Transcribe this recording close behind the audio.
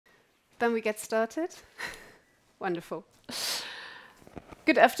Then we get started. Wonderful.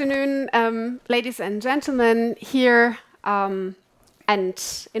 Good afternoon, ladies and gentlemen, here and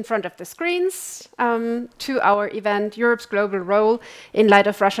in front of the screens to our event, Europe's Global Role in Light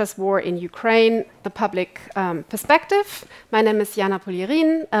of Russia's War in Ukraine, the Public Perspective. My name is Jana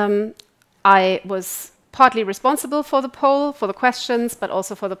Polierin. I was partly responsible for the poll, for the questions, but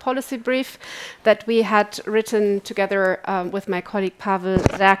also for the policy brief that we had written together with my colleague Pavel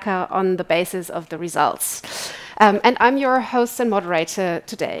Zerka on the basis of the results. And I'm your host and moderator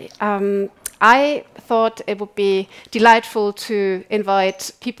today. I thought it would be delightful to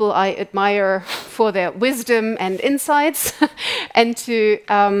invite people I admire for their wisdom and insights and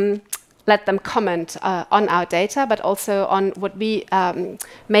to let them comment on our data, but also on what we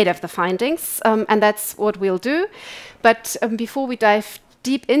made of the findings. And that's what we'll do. But before we dive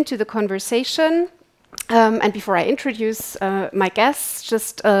deep into the conversation, and before I introduce my guests,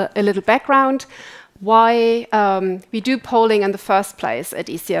 just a little background, why we do polling in the first place at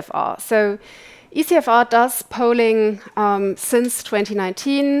ECFR. So ECFR does polling since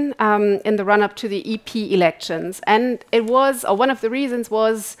 2019 in the run-up to the EP elections. And it was, or one of the reasons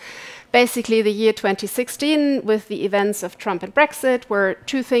was, basically the year 2016 with the events of Trump and Brexit, where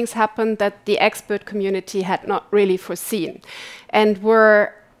two things happened that the expert community had not really foreseen. And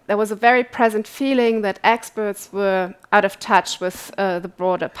there was a very present feeling that experts were out of touch with the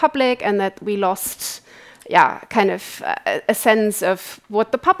broader public and that we lost kind of a sense of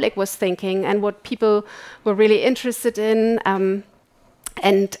what the public was thinking and what people were really interested in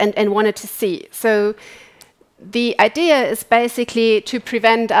and wanted to see. So the idea is basically to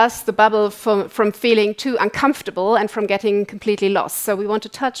prevent us, the bubble, from feeling too uncomfortable and from getting completely lost. So we want to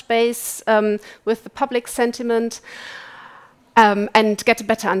touch base with the public sentiment and get a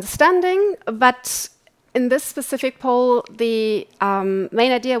better understanding. But in this specific poll, the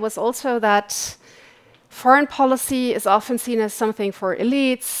main idea was also that foreign policy is often seen as something for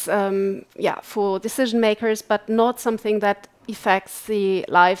elites, for decision makers, but not something that affects the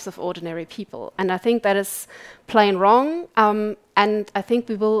lives of ordinary people. And I think that is plain wrong. And I think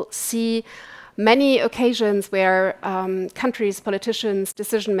we will see many occasions where countries, politicians,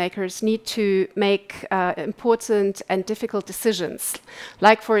 decision makers need to make important and difficult decisions.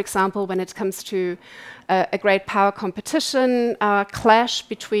 Like, for example, when it comes to a great power competition, clash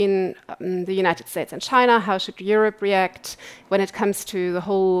between the United States and China, how should Europe react? When it comes to the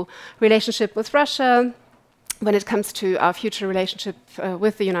whole relationship with Russia, when it comes to our future relationship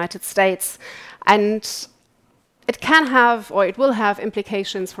with the United States. And it can have, or it will have,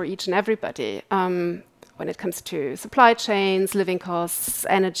 implications for each and everybody when it comes to supply chains, living costs,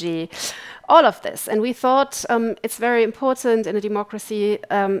 energy, all of this. And we thought it's very important in a democracy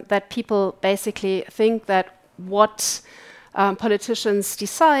that people basically think that what politicians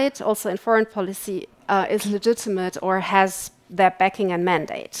decide, also in foreign policy, is legitimate or has their backing and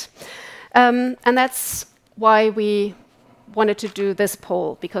mandate. And that's why we wanted to do this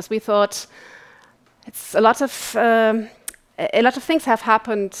poll, because we thought it's a lot of things have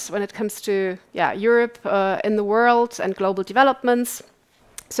happened when it comes to Europe in the world and global developments.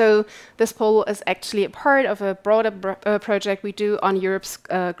 So this poll is actually a part of a broader project we do on Europe's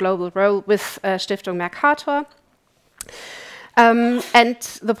global role with Stiftung Mercator. And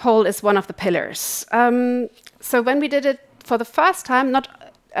the poll is one of the pillars. So when we did it for the first time, not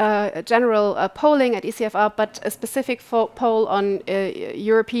a general polling at ECFR, but a specific poll on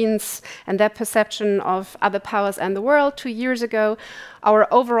Europeans and their perception of other powers and the world 2 years ago, our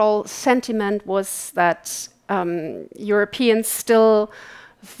overall sentiment was that Europeans still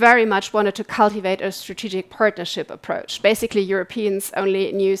very much wanted to cultivate a strategic partnership approach. Basically, Europeans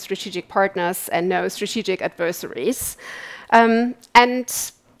only knew strategic partners and no strategic adversaries.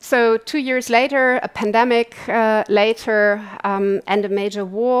 And so 2 years later, a pandemic later, and a major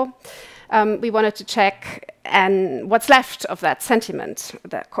war, we wanted to check what's left of that sentiment,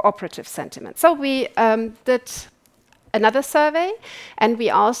 that cooperative sentiment. So we did another survey, and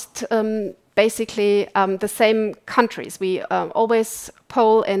we asked basically the same countries. We always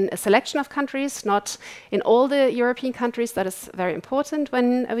poll in a selection of countries, not in all the European countries. That is very important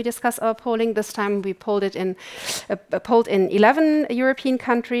when we discuss our polling. This time we polled in 11 European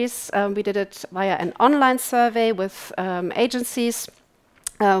countries. We did it via an online survey with agencies.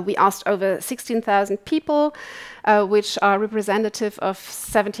 We asked over 16,000 people, which are representative of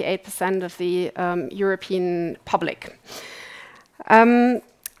 78% of the European public.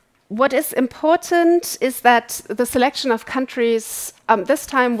 What is important is that the selection of countries this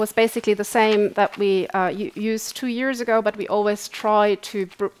time was basically the same that we used 2 years ago, but we always try to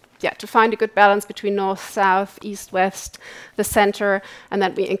yeah, to find a good balance between north, south, east, west, the center, and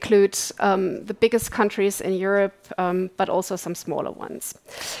that we include the biggest countries in Europe, but also some smaller ones.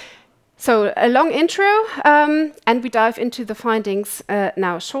 So a long intro, and we dive into the findings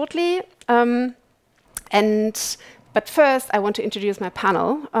now shortly. But first, I want to introduce my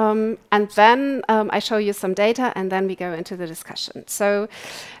panel, and then I show you some data, and then we go into the discussion. So,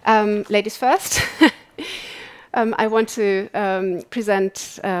 ladies first. I want to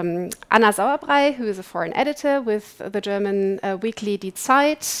present Anna Sauerbrei, who is a foreign editor with the German weekly Die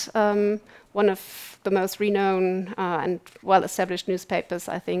Zeit, one of the most renowned and well-established newspapers,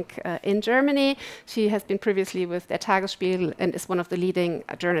 I think, in Germany. She has been previously with Der Tagesspiegel and is one of the leading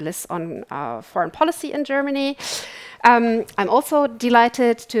journalists on foreign policy in Germany. I'm also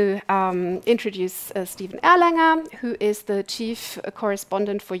delighted to introduce Stephen Erlanger, who is the chief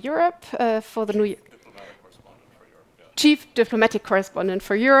correspondent for Europe for the New York. Chief diplomatic correspondent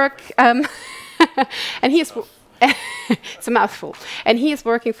for Europe, and he is it's a mouthful. And he is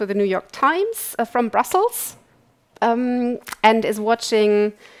working for the New York Times from Brussels, and is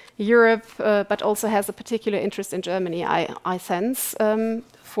watching Europe, but also has a particular interest in Germany, I sense,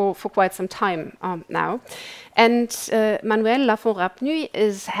 for quite some time now. And Manuel Lafont-Rapnouil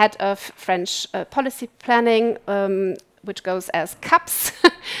is head of French policy planning, which goes as CAPS,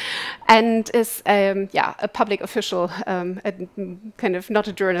 and is a public official, kind of not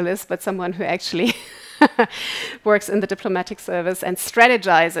a journalist, but someone who actually works in the diplomatic service and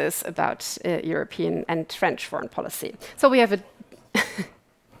strategizes about European and French foreign policy. So we have a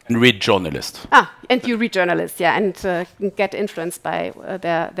and read journalists. And you read journalists, yeah, and get influenced by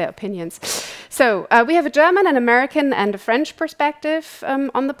their opinions. So we have a German, an American, and a French perspective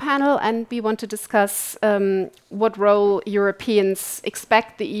on the panel, and we want to discuss what role Europeans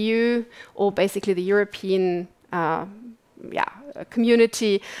expect the EU, or basically the European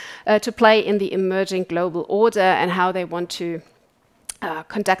community, to play in the emerging global order, and how they want to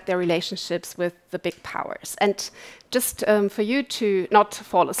conduct their relationships with the big powers. And just for you to not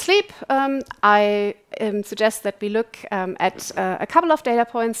fall asleep, I suggest that we look at a couple of data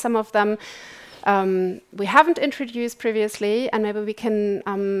points. Some of them we haven't introduced previously, and maybe we can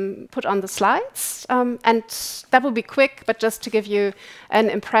put on the slides. And that will be quick, but just to give you an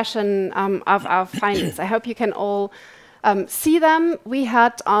impression of our findings. I hope you can all see them. We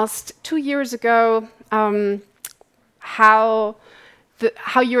had asked 2 years ago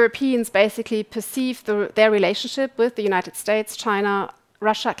how Europeans basically perceive their relationship with the United States, China,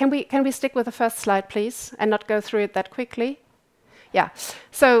 Russia. Can we stick with the first slide, please, and not go through it that quickly? Yeah.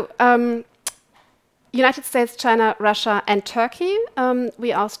 So United States, China, Russia, and Turkey.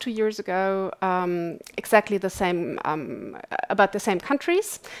 We asked 2 years ago exactly the same about the same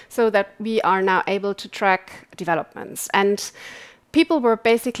countries, so that we are now able to track developments. And people were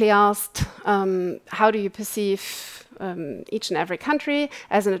basically asked, how do you perceive each and every country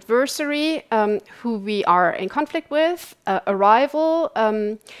as an adversary who we are in conflict with, a rival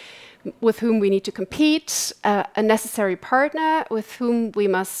with whom we need to compete, a necessary partner with whom we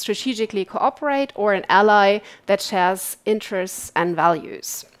must strategically cooperate, or an ally that shares interests and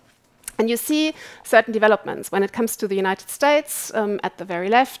values. And you see certain developments. When it comes to the United States, at the very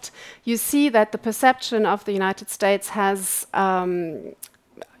left, you see that the perception of the United States has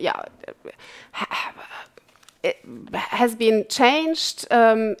it has been changed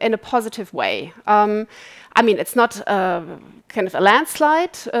in a positive way. I mean, it's not kind of a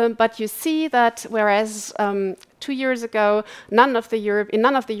landslide, but you see that whereas 2 years ago, in none of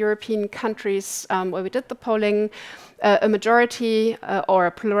the European countries where we did the polling, a majority or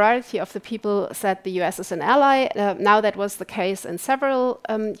a plurality of the people said the US is an ally. Now that was the case in several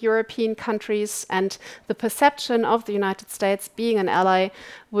European countries, and the perception of the United States being an ally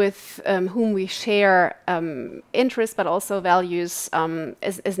with whom we share interests but also values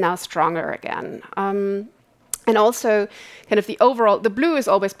is now stronger again. And also, kind of the blue is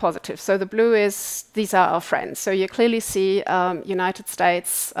always positive. So the blue is, these are our friends. So you clearly see United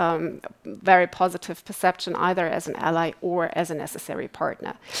States, very positive perception, either as an ally or as a necessary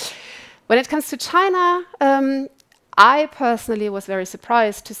partner. When it comes to China, I personally was very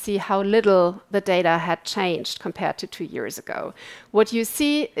surprised to see how little the data had changed compared to 2 years ago. What you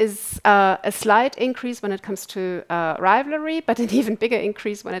see is a slight increase when it comes to rivalry, but an even bigger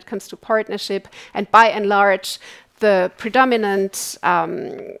increase when it comes to partnership. And by and large, the predominant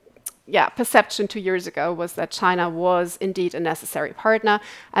perception 2 years ago was that China was indeed a necessary partner.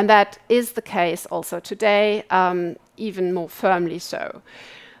 And that is the case also today, even more firmly so.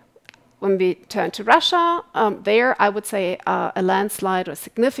 when we turn to Russia, there I would say a landslide or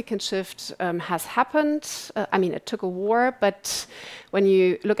significant shift has happened. I mean, it took a war, but when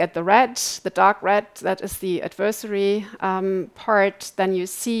you look at the red, the dark red, that is the adversary part, then you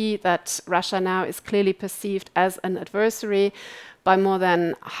see that Russia now is clearly perceived as an adversary by more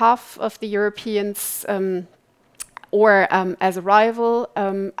than half of the Europeans, or as a rival,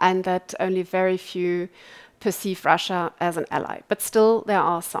 and that only very few perceive Russia as an ally. But still, there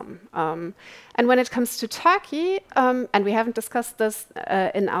are some. And when it comes to Turkey, and we haven't discussed this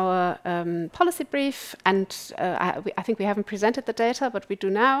in our policy brief, and I think we haven't presented the data, but we do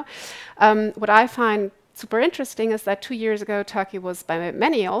now. What I find super interesting is that 2 years ago, Turkey was by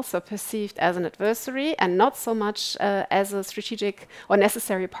many also perceived as an adversary and not so much as a strategic or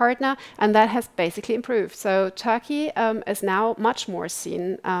necessary partner, and that has basically improved. So Turkey is now much more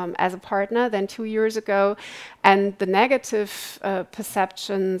seen as a partner than 2 years ago, and the negative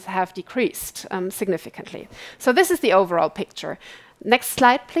perceptions have decreased significantly. So this is the overall picture. Next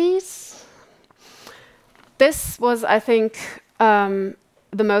slide, please. This was, I think, the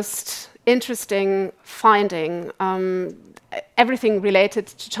most interesting finding. Everything related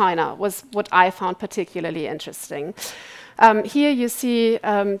to China was what I found particularly interesting. Here you see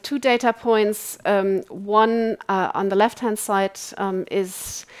 2 data points. One on the left-hand side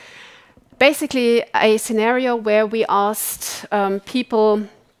is basically a scenario where we asked people,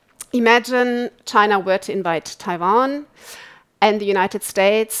 imagine China were to invade Taiwan and the United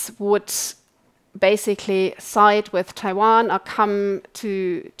States would basically side with Taiwan or come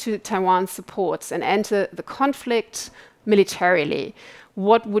to Taiwan's support and enter the conflict militarily.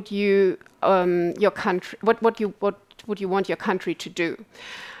 What would you your country? What would you want your country to do?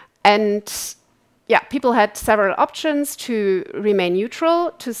 And yeah, people had several options: to remain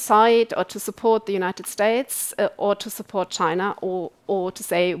neutral, to side or to support the United States, or to support China, or to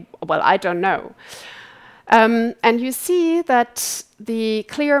say, well, I don't know. And you see that the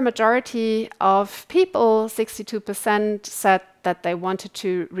clear majority of people, 62%, said that they wanted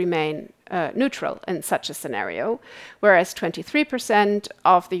to remain neutral in such a scenario, whereas 23%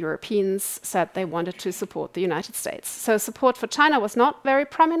 of the Europeans said they wanted to support the United States. So support for China was not very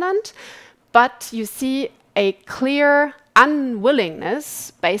prominent, but you see a clear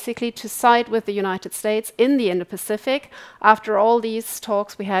unwillingness, basically, to side with the United States in the Indo-Pacific after all these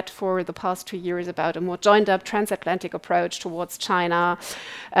talks we had for the past 2 years about a more joined-up transatlantic approach towards China,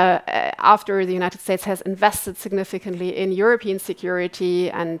 after the United States has invested significantly in European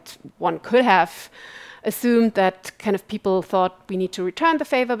security, and one could have assumed that kind of people thought we need to return the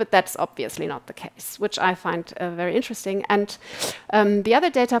favor, but that's obviously not the case, which I find very interesting. And the other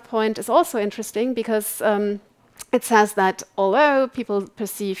data point is also interesting because it says that although people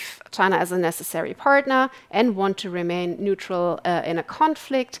perceive China as a necessary partner and want to remain neutral in a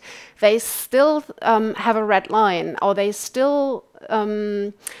conflict, they still have a red line, or they still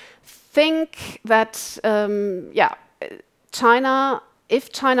think that, China, if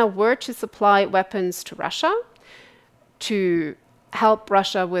China were to supply weapons to Russia to help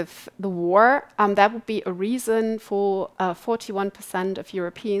Russia with the war, that would be a reason for 41% of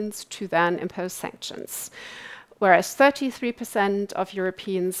Europeans to then impose sanctions, whereas 33% of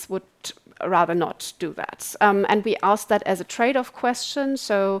Europeans would rather not do that. And we asked that as a trade-off question.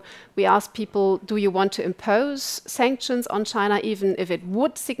 So we asked people, do you want to impose sanctions on China even if it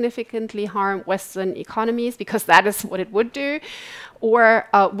would significantly harm Western economies, because that is what it would do? Or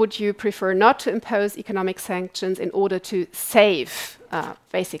would you prefer not to impose economic sanctions in order to save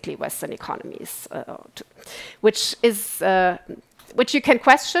basically Western economies, which you can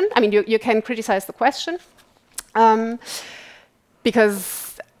question. I mean, you can criticize the question.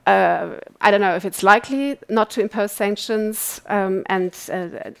 Because I don't know if it's likely not to impose sanctions and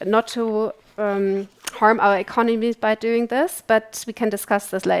not to harm our economies by doing this, but we can discuss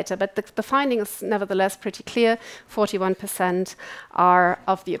this later. But the finding is nevertheless pretty clear. 41% are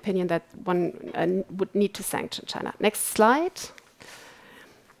of the opinion that one would need to sanction China. Next slide.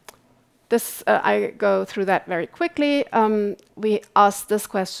 This, I go through that very quickly. We asked this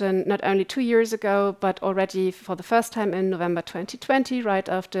question not only 2 years ago, but already for the first time in November 2020, right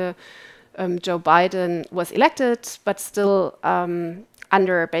after Joe Biden was elected, but still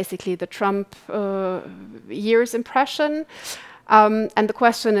under basically the Trump year's impression. And the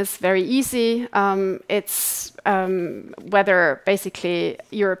question is very easy. It's whether basically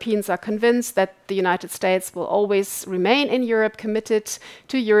Europeans are convinced that the United States will always remain in Europe, committed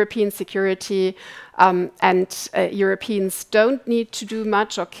to European security, and Europeans don't need to do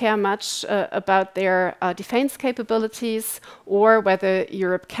much or care much about their defense capabilities, or whether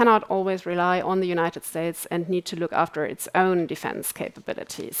Europe cannot always rely on the United States and need to look after its own defense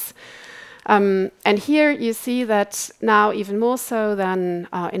capabilities. And here you see that now, even more so than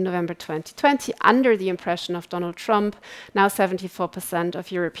in November 2020, under the impression of Donald Trump, now 74%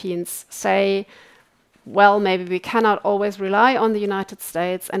 of Europeans say, well, maybe we cannot always rely on the United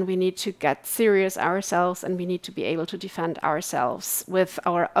States, and we need to get serious ourselves, and we need to be able to defend ourselves with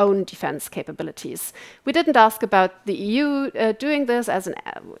our own defense capabilities. We didn't ask about the EU doing this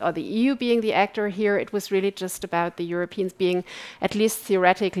or the EU being the actor here. It was really just about the Europeans being at least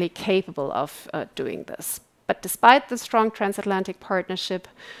theoretically capable of doing this. But despite the strong transatlantic partnership,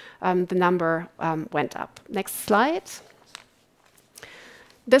 the number went up. Next slide.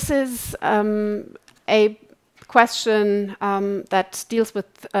 This is a question that deals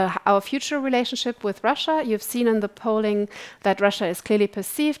with our future relationship with Russia. You've seen in the polling that Russia is clearly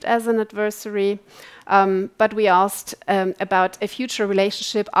perceived as an adversary, but we asked about a future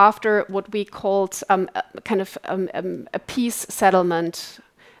relationship after what we called a peace settlement.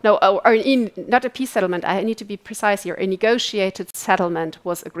 No, not a peace settlement, I need to be precise here. A negotiated settlement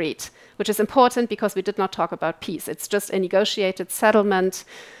was agreed, which is important because we did not talk about peace. It's just a negotiated settlement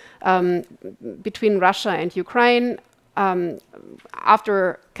between Russia and Ukraine.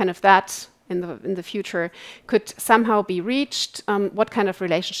 After kind of that, in the future, could somehow be reached. What kind of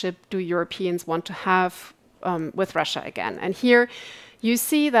relationship do Europeans want to have with Russia again? And here you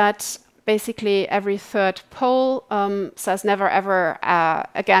see that basically every third poll says never ever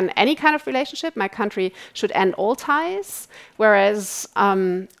again any kind of relationship. My country should end all ties, whereas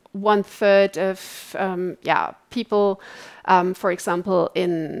 1/3 of people, for example,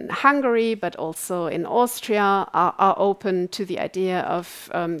 in Hungary, but also in Austria, are open to the idea of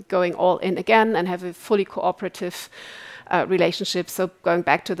going all in again and have a fully cooperative relationship, so going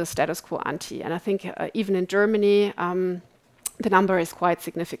back to the status quo ante. And I think even in Germany, the number is quite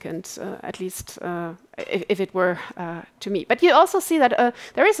significant, at least if it were to me. But you also see that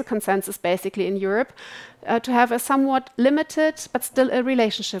there is a consensus basically in Europe to have a somewhat limited but still a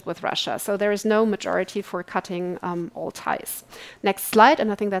relationship with Russia. So there is no majority for cutting all ties. Next slide,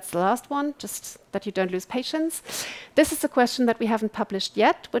 and I think that's the last one, just that you don't lose patience. This is a question that we haven't published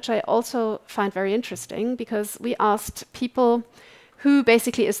yet, which I also find very interesting, because we asked people who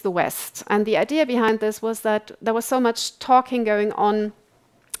basically is the West. And the idea behind this was that there was so much talking going on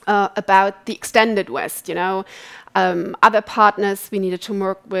about the extended West, other partners we needed to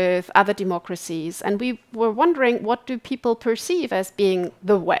work with, other democracies. And we were wondering, what do people perceive as being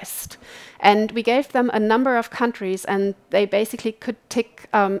the West? And we gave them a number of countries, and they basically could tick,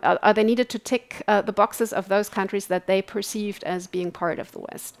 or they needed to tick the boxes of those countries that they perceived as being part of the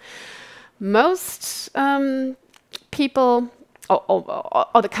West. Most people,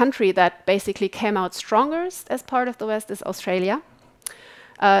 or the country that basically came out strongest as part of the West, is Australia.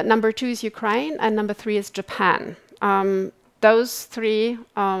 Number 2 is Ukraine, and number 3 is Japan. Those three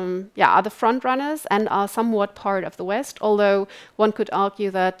are the front runners and are somewhat part of the West, although one could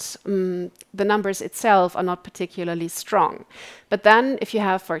argue that the numbers itself are not particularly strong. But then if you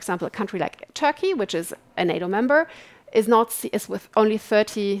have, for example, a country like Turkey, which is a NATO member, is with only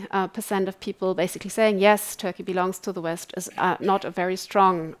 30% of people basically saying, yes, Turkey belongs to the West, is not a very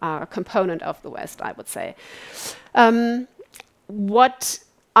strong component of the West, I would say. What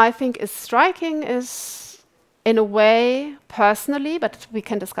I think is striking is, in a way, personally, but we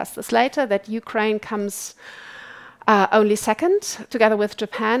can discuss this later, that Ukraine comes only second, together with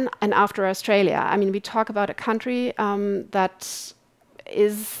Japan and after Australia. I mean, we talk about a country that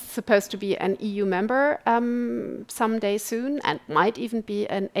is supposed to be an EU member someday soon, and might even be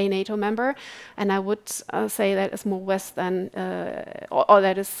a NATO member. And I would say that is more West than, or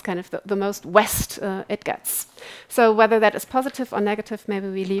that is kind of the most West it gets. So whether that is positive or negative, maybe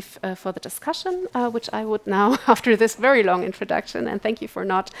we leave for the discussion, which I would now, after this very long introduction, and thank you for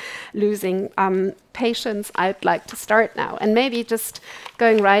not losing patience, I'd like to start now. And maybe just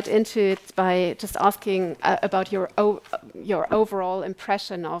going right into it by just asking about your overall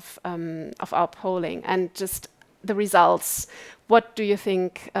impression of our polling and just the results. What do you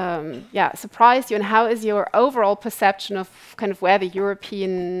think surprised you, and how is your overall perception of kind of where the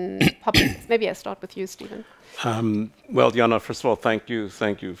European public is? Maybe I start with you, Stephen. Well, Jana, first of all, thank you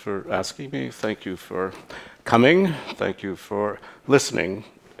for asking me. Thank you for coming. Thank you for listening.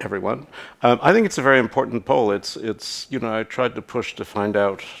 everyone. I think it's a very important poll. It's you know, I tried to push to find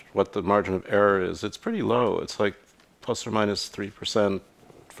out what the margin of error is. It's pretty low. It's like plus or minus 3%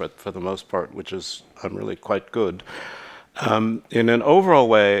 for the most part, which is really quite good. In an overall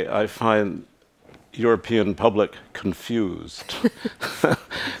way, I find European public confused.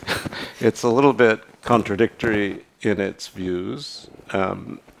 It's a little bit contradictory in its views,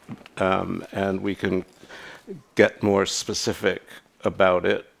 and we can get more specific about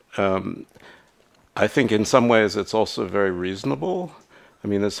it. I think in some ways it's also very reasonable. I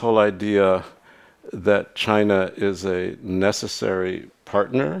mean, this whole idea that China is a necessary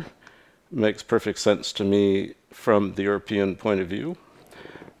partner makes perfect sense to me from the European point of view.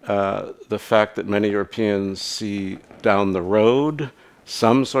 The fact that many Europeans see down the road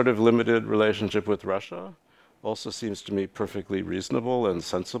some sort of limited relationship with Russia also seems to me perfectly reasonable and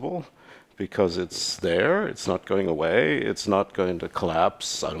sensible, because it's there, it's not going away, it's not going to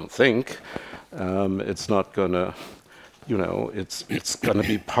collapse, I don't think. It's not going to, you know, it's going to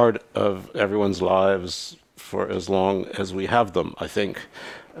be part of everyone's lives for as long as we have them, I think.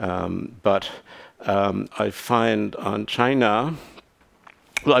 But I find on China,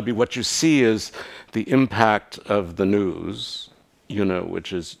 well, I mean, what you see is the impact of the news, you know,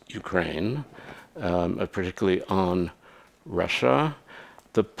 which is Ukraine, particularly on Russia.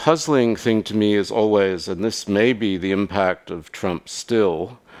 The puzzling thing to me is always, and this may be the impact of Trump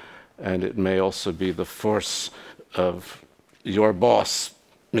still, and it may also be the force of your boss,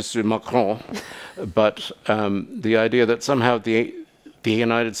 Mr. Macron, but the idea that somehow the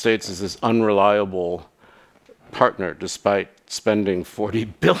United States is this unreliable partner, despite spending $40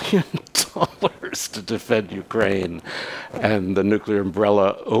 billion to defend Ukraine and the nuclear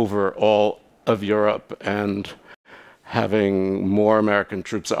umbrella over all of Europe, and having more American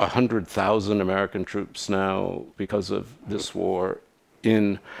troops, 100,000 American troops now because of this war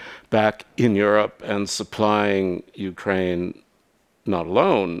back in Europe, and supplying Ukraine not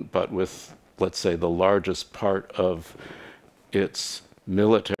alone, but with, let's say, the largest part of its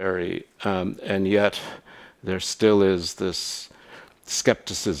military, and yet there still is this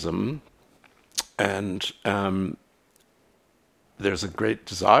skepticism, and there's a great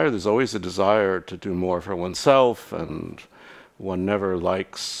desire, there's always a desire to do more for oneself, and one never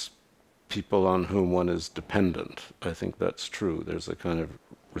likes people on whom one is dependent. I think that's true. There's a kind of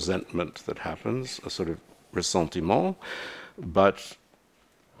resentment that happens, a sort of ressentiment. But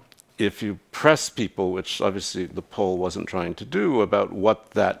if you press people, which obviously the poll wasn't trying to do, about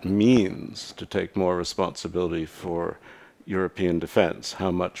what that means to take more responsibility for European defense, how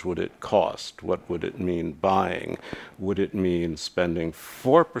much would it cost? What would it mean buying? Would it mean spending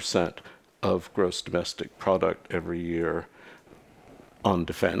 4% of gross domestic product every year on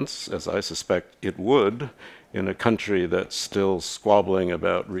defense, as I suspect it would, in a country that's still squabbling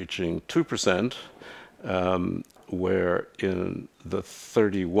about reaching 2%, where in the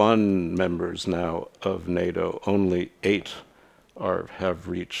 31 members now of NATO, only 8 have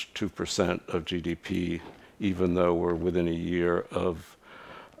reached 2% of GDP, even though we're within a year of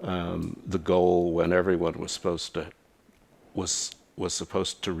the goal when everyone was supposed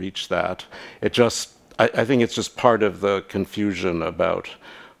to reach that. I think it's just part of the confusion about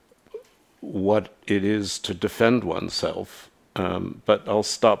what it is to defend oneself. But I'll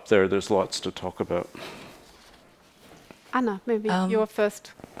stop there. There's lots to talk about. Anna, maybe you're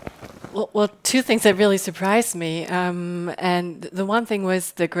first. Well, two things that really surprised me. And the one thing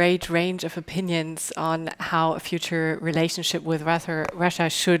was the great range of opinions on how a future relationship with Russia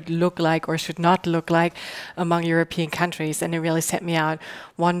should look like or should not look like among European countries. And it really set me out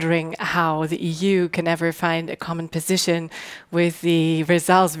wondering how the EU can ever find a common position, with the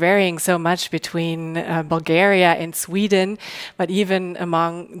results varying so much between Bulgaria and Sweden, but even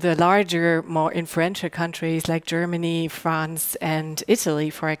among the larger, more influential countries like Germany, France, and Italy,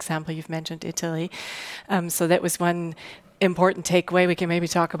 for example. You've mentioned Italy. So that was one important takeaway. We can maybe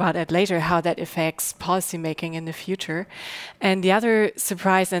talk about it later, how that affects policymaking in the future. And the other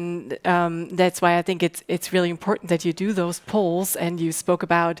surprise, and that's why I think it's really important that you do those polls, and you spoke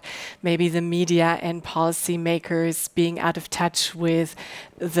about maybe the media and policymakers being out of touch with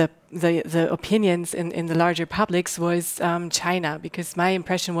the opinions in the larger publics, was China, because my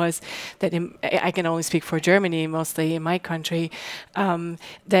impression was that I can only speak for Germany, mostly in my country,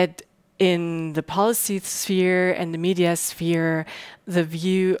 that in the policy sphere and the media sphere, the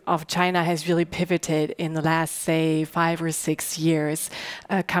view of China has really pivoted in the last, say, 5 or 6 years,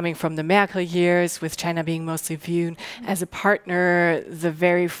 coming from the Merkel years, with China being mostly viewed as a partner, the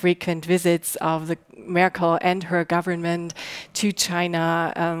very frequent visits of the Merkel and her government to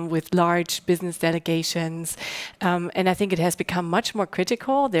China with large business delegations. And I think it has become much more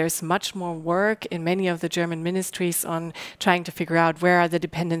critical. There's much more work in many of the German ministries on trying to figure out where are the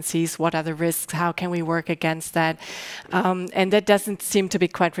dependencies, what are the risks, how can we work against that. And that doesn't seem to be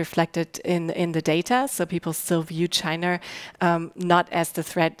quite reflected in the data. So people still view China not as the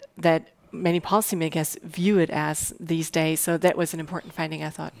threat that many policymakers view it as these days. So that was an important finding, I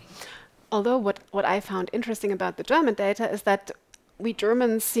thought. Although what I found interesting about the German data is that we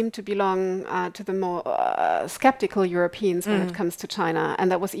Germans seem to belong to the more skeptical Europeans when it comes to China,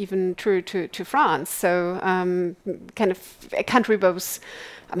 and that was even true to France. So kind of a country was,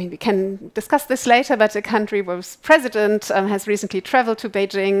 I mean, we can discuss this later, but a country whose president has recently traveled to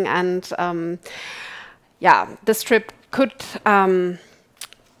Beijing, and yeah, this trip could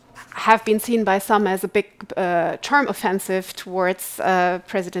have been seen by some as a big charm offensive towards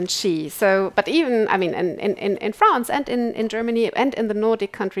President Xi. So, but even, I mean, in France and in Germany and in the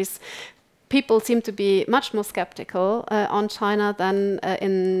Nordic countries, people seem to be much more skeptical on China than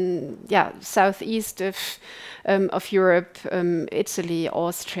in southeast of Europe, Italy,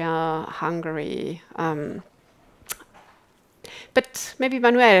 Austria, Hungary. But maybe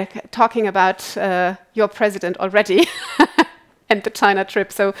Manuel, talking about your president already. And the China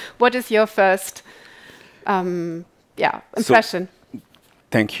trip. So, what is your first, impression? So,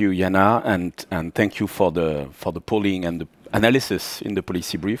 thank you, Jana, and thank you for the polling and the analysis in the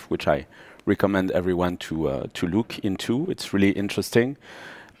policy brief, which I recommend everyone to look into. It's really interesting.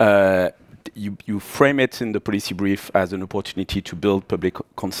 You frame it in the policy brief as an opportunity to build public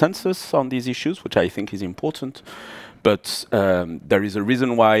consensus on these issues, which I think is important. But there is a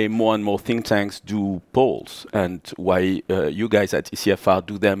reason why more and more think tanks do polls, and why you guys at ECFR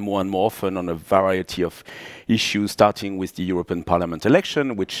do them more and more often on a variety of issues, starting with the European Parliament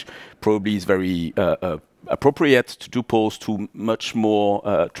election, which probably is very appropriate to do polls to much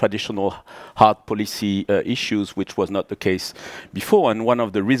more traditional hard policy issues, which was not the case before. And one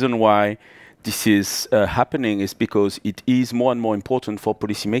of the reasons why this is happening is because it is more and more important for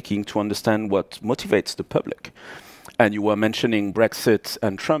policymaking to understand what motivates the public. And you were mentioning Brexit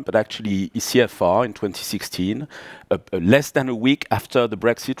and Trump, but actually ECFR in 2016, less than a week after the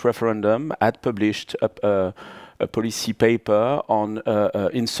Brexit referendum, had published a policy paper on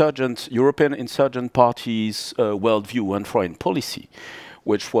European insurgent parties' worldview and foreign policy,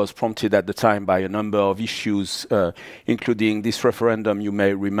 which was prompted at the time by a number of issues, including this referendum, you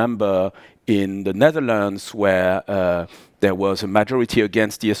may remember, in the Netherlands, where there was a majority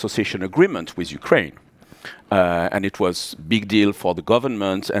against the association agreement with Ukraine. And it was a big deal for the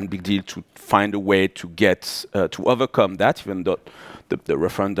government and big deal to find a way to get to overcome that, even though the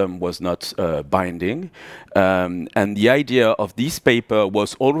referendum was not binding. And the idea of this paper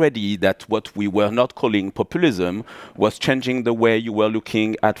was already that what we were not calling populism was changing the way you were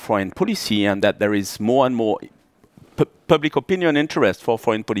looking at foreign policy, and that there is more and more public opinion interest for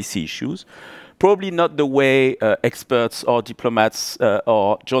foreign policy issues. Probably not the way experts or diplomats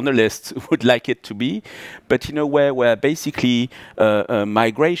or journalists would like it to be, but in a way where basically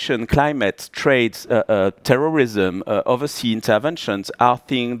migration, climate, trade, terrorism, overseas interventions are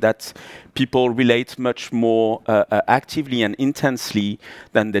things that people relate much more actively and intensely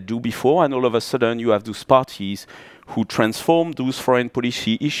than they do before. And all of a sudden you have those parties who transform those foreign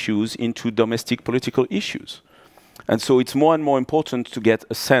policy issues into domestic political issues. And so it's more and more important to get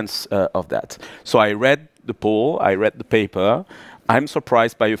a sense of that. So I read the poll, I read the paper. I'm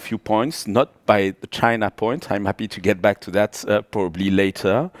surprised by a few points, not by the China point. I'm happy to get back to that probably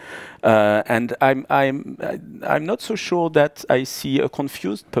later. And I'm not so sure that I see a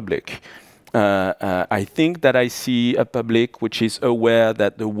confused public. I think that I see a public which is aware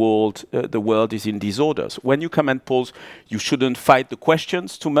that the world is in disorders. When you comment polls, you shouldn't fight the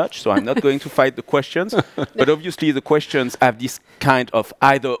questions too much, so I'm not going to fight the questions. But obviously the questions have this kind of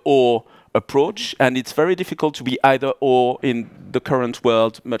either-or approach, and it's very difficult to be either-or in the current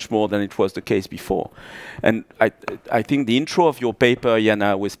world, much more than it was the case before. And I think the intro of your paper,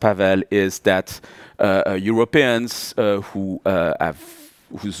 Jana, with Pavel, is that Europeans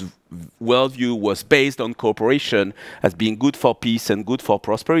whose worldview was based on cooperation as being good for peace and good for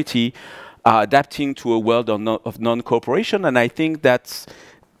prosperity, are adapting to a world of non-cooperation. And I think that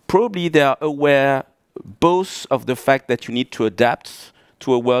probably they are aware both of the fact that you need to adapt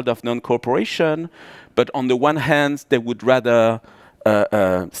to a world of non-cooperation, but on the one hand, they would rather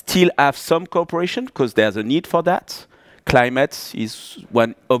still have some cooperation because there's a need for that. Climate is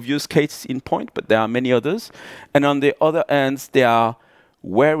one obvious case in point, but there are many others. And on the other hand, they are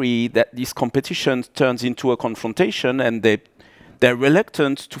wary that this competition turns into a confrontation, and they they're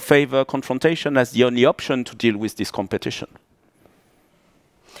reluctant to favor confrontation as the only option to deal with this competition.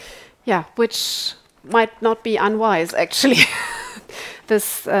 Yeah, which might not be unwise, actually.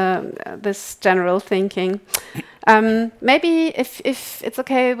 This general thinking. Maybe if it's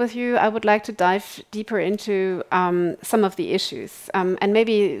okay with you, I would like to dive deeper into some of the issues, and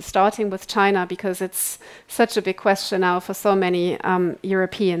maybe starting with China, because it's such a big question now for so many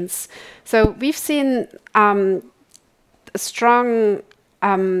Europeans. So we've seen a strong,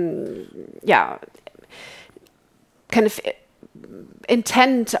 kind of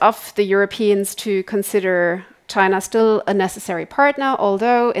intent of the Europeans to consider China still a necessary partner,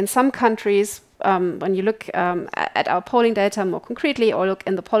 although in some countries, when you look at our polling data more concretely or look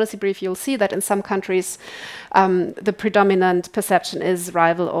in the policy brief, you'll see that in some countries the predominant perception is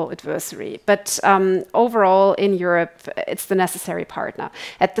rival or adversary. But overall in Europe, it's the necessary partner.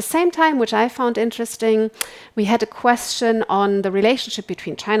 At the same time, which I found interesting, we had a question on the relationship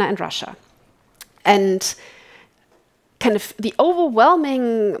between China and Russia. And kind of the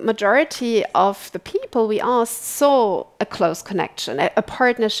overwhelming majority of the people we asked saw a close connection, a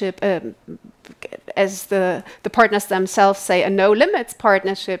partnership, as the partners themselves say, a no-limits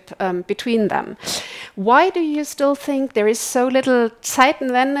partnership between them. Why do you still think there is so little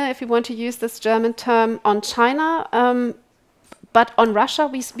Zeitenwende, if you want to use this German term, on China? But on Russia,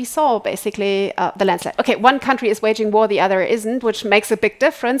 we saw basically the landslide. Okay, one country is waging war, the other isn't, which makes a big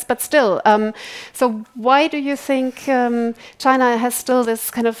difference, but still. So why do you think China has still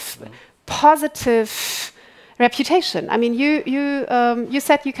this kind of positive reputation? I mean, you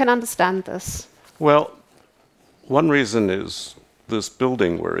said you can understand this. Well, one reason is this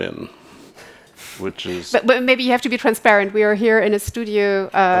building we're in, which is... But maybe you have to be transparent. We are here in a studio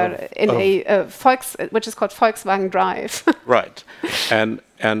which is called Volkswagen Drive. Right. And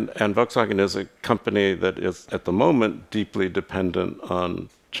Volkswagen is a company that is, at the moment, deeply dependent on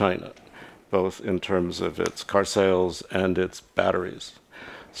China, both in terms of its car sales and its batteries.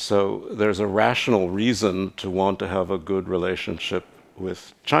 So there's a rational reason to want to have a good relationship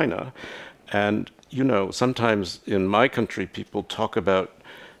with China. And, you know, sometimes in my country, people talk about,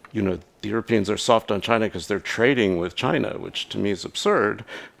 you know, the Europeans are soft on China because they're trading with China, which to me is absurd.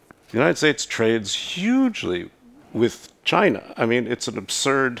 The United States trades hugely with China. I mean, it's an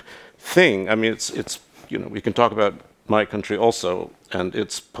absurd thing. I mean, it's you know, we can talk about my country also and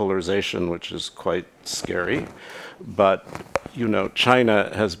its polarization, which is quite scary. But, you know,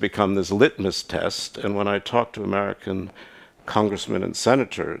 China has become this litmus test. And when I talk to American congressmen and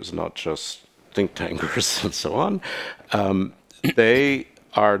senators, not just think tankers and so on, they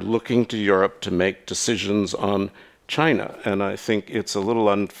are looking to Europe to make decisions on China. And I think it's a little,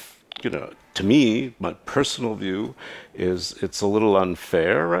 you know, to me, my personal view is it's a little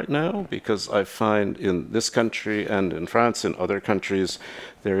unfair right now, because I find in this country and in France and other countries,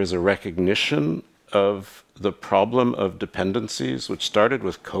 there is a recognition of the problem of dependencies, which started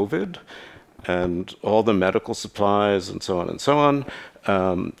with COVID and all the medical supplies and so on and so on,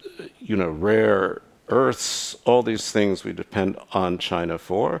 you know, rare earths, all these things we depend on China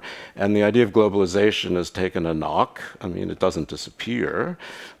for. And the idea of globalization has taken a knock. I mean, it doesn't disappear,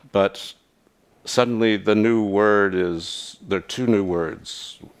 but suddenly the new word is, there are two new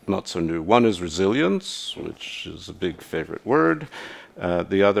words, not so new. One is resilience, which is a big favorite word.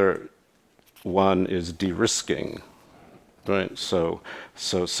 The other one is de-risking, right? So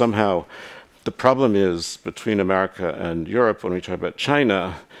somehow the problem is between America and Europe, when we talk about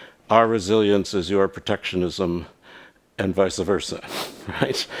China, our resilience is your protectionism and vice versa,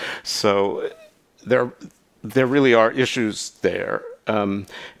 right? So there really are issues there. And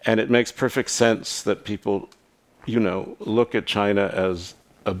it makes perfect sense that people, you know, look at China as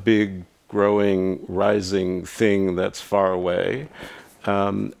a big, growing, rising thing that's far away.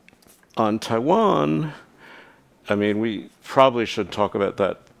 On Taiwan, I mean, we probably should talk about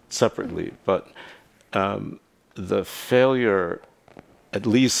that separately, but the failure, at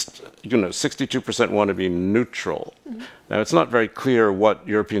least, you know, 62% want to be neutral. Mm-hmm. Now, it's not very clear what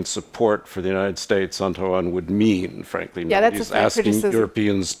European support for the United States on Taiwan would mean, frankly. Yeah, nobody's asking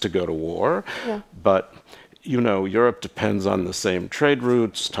Europeans to go to war. Yeah. But, you know, Europe depends on the same trade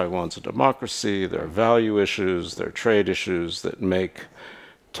routes. Taiwan's a democracy. There are value issues. There are trade issues that make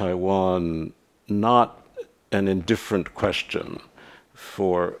Taiwan not an indifferent question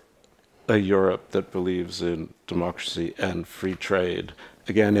for a Europe that believes in democracy and free trade,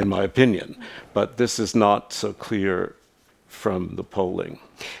 again, in my opinion. But this is not so clear from the polling.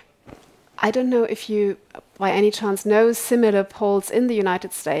 I don't know if you, by any chance, know similar polls in the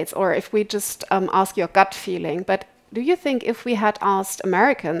United States, or if we just ask your gut feeling. But do you think if we had asked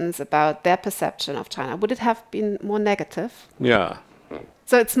Americans about their perception of China, would it have been more negative? Yeah.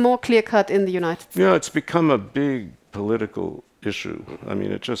 So it's more clear-cut in the United States? Yeah, it's become a big political issue. I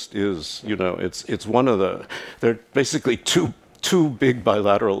mean, it just is, you know, it's one of the, there are basically two big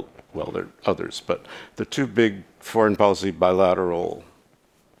bilateral, well, there are others, but the two big foreign policy bilateral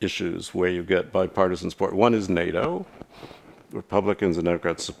issues where you get bipartisan support. One is NATO. Republicans and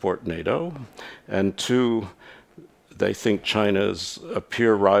Democrats support NATO. And two, they think China's a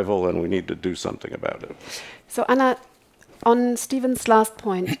peer rival and we need to do something about it. So Anna, on Stephen's last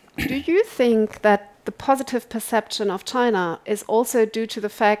point, do you think that the positive perception of China is also due to the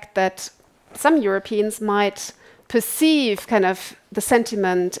fact that some Europeans might perceive kind of the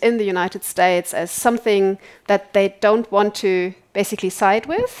sentiment in the United States as something that they don't want to basically side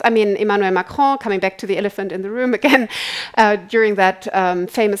with? I mean, Emmanuel Macron, coming back to the elephant in the room again, during that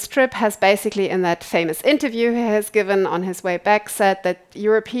famous trip, has basically, in that famous interview he has given on his way back, said that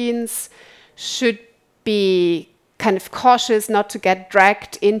Europeans should be kind of cautious not to get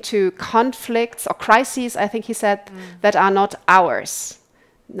dragged into conflicts or crises, I think he said, that are not ours,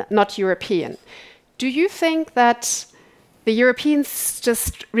 not European. Do you think that the Europeans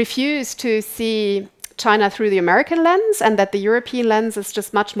just refuse to see China through the American lens and that the European lens is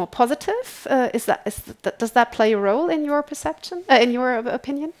just much more positive? Does that play a role in your perception, in your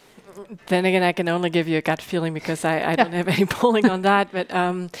opinion? Then again, I can only give you a gut feeling because I don't have any polling on that. But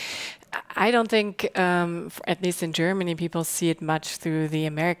I don't think, at least in Germany, people see it much through the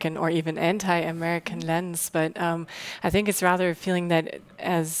American or even anti-American lens. But I think it's rather a feeling that,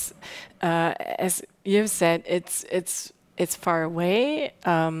 as you've said, it's far away,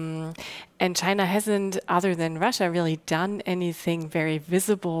 and China hasn't, other than Russia, really done anything very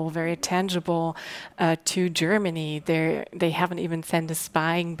visible, very tangible to Germany. They haven't even sent a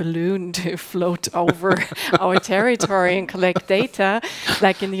spying balloon to float over our territory and collect data,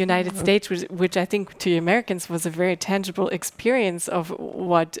 like in the United States, which I think to Americans was a very tangible experience of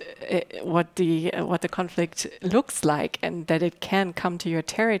what the conflict looks like, and that it can come to your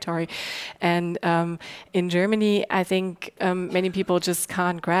territory. And in Germany, I think many people just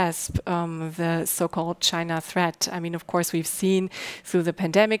can't grasp the so-called China threat. I mean, of course, we've seen through the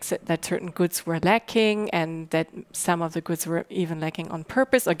pandemics that certain goods were lacking and that some of the goods were even lacking on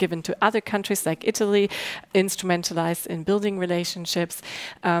purpose or given to other countries like Italy, instrumentalized in building relationships.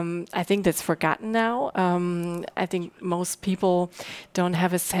 I think that's forgotten now. I think most people don't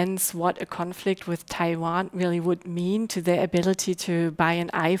have a sense what a conflict with Taiwan really would mean to their ability to buy an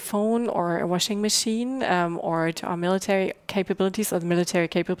iPhone or a washing machine, or to our military capabilities or the military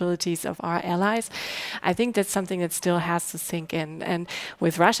capabilities of our allies. I think that's something that still has to sink in. And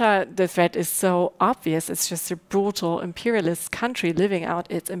with Russia, the threat is so obvious. It's just a brutal imperialist country living out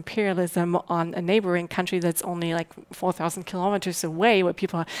its imperialism on a neighboring country that's only like 4,000 kilometers away, where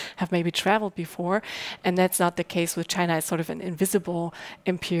people have maybe traveled before. And that's not the case with China. It's sort of an invisible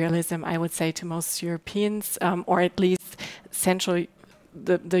imperialism, I would say, to most Europeans, or at least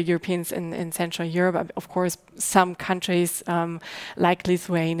the Europeans in Central Europe. Of course, some countries like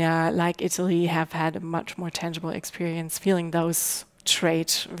Lithuania, like Italy, have had a much more tangible experience feeling those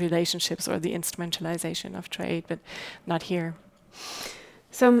trade relationships or the instrumentalization of trade, but not here.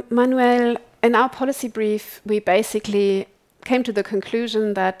 So, Manuel, in our policy brief, we basically came to the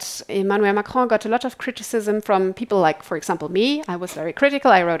conclusion that Emmanuel Macron got a lot of criticism from people like, for example, me. I was very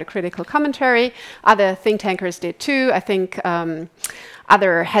critical. I wrote a critical commentary. Other think tankers did too. I think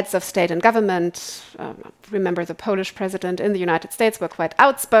other heads of state and government, remember the Polish president in the United States, were quite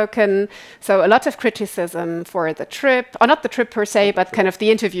outspoken. So a lot of criticism for the trip, or not the trip per se, but kind of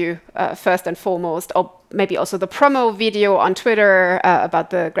the interview first and foremost, or maybe also the promo video on Twitter about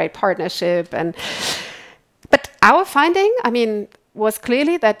the great partnership. But our finding, I mean, was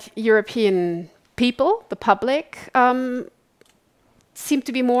clearly that European people, the public, seem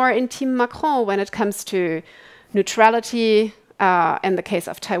to be more in Team Macron when it comes to neutrality, in the case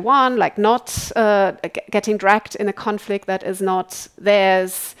of Taiwan, like not getting dragged in a conflict that is not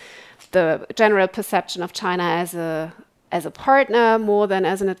theirs, the general perception of China as a partner more than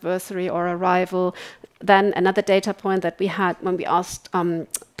as an adversary or a rival. Then another data point that we had when we asked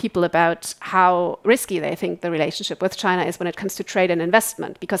people about how risky they think the relationship with China is when it comes to trade and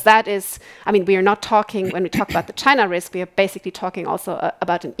investment. Because that is, I mean, we are not talking, when we talk about the China risk, we are basically talking also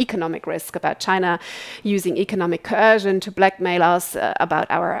about an economic risk, about China using economic coercion to blackmail us, about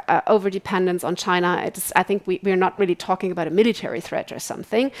our overdependence on China. I think we're not really talking about a military threat or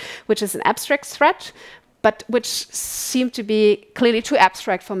something, which is an abstract threat, but which seemed to be clearly too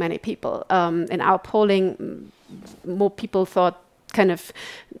abstract for many people. In our polling, more people thought kind of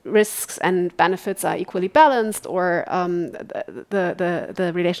risks and benefits are equally balanced, or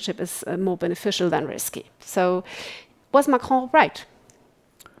the relationship is more beneficial than risky. So was Macron right?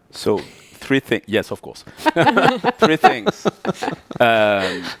 So three things. Yes, of course. Three things.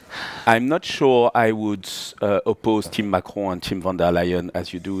 I'm not sure I would oppose Team Macron and Team von der Leyen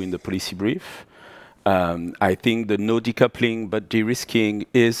as you do in the policy brief. I think the no decoupling but de-risking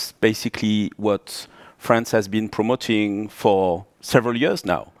is basically what France has been promoting for several years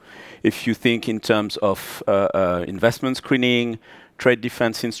now. If you think in terms of investment screening, trade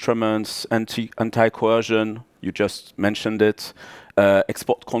defense instruments, anti-coercion, you just mentioned it,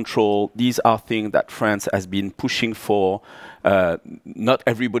 export control, these are things that France has been pushing for, not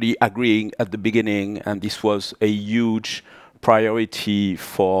everybody agreeing at the beginning, and this was a huge priority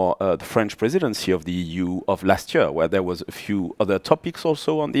for the French presidency of the EU of last year, where there was a few other topics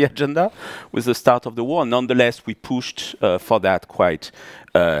also on the agenda with the start of the war. Nonetheless, we pushed for that quite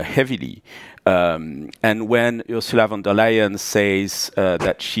heavily. And when Ursula von der Leyen says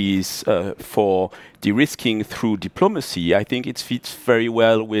that she's for de-risking through diplomacy, I think it fits very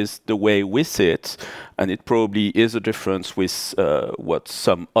well with the way we see it, and it probably is a difference with what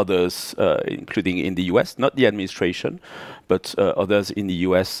some others, including in the US, not the administration, but others in the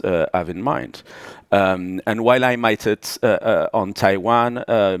US have in mind. And while I might it on Taiwan,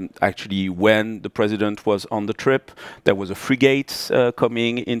 actually when the president was on the trip, there was a frigate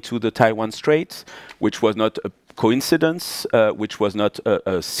coming into the Taiwan Strait, which was not a coincidence, which was not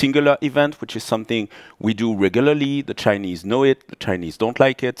a singular event, which is something we do regularly. The Chinese know it, the Chinese don't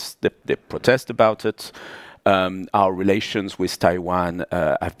like it, they protest about it. Our relations with Taiwan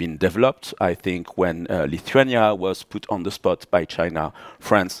have been developed. I think when Lithuania was put on the spot by China,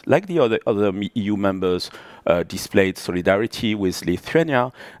 France, like the other EU members, displayed solidarity with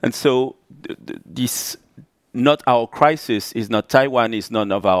Lithuania. And so this, not our crisis, is not Taiwan, is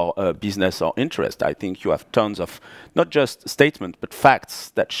none of our business or interest. I think you have tons of, not just statements, but facts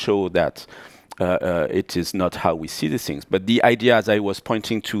that show that it is not how we see these things. But the idea, as I was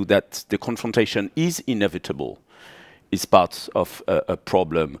pointing to, that the confrontation is inevitable is part of a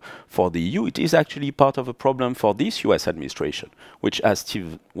problem for the EU. It is actually part of a problem for this US administration, which, as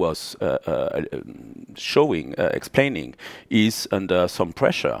Steve was explaining, is under some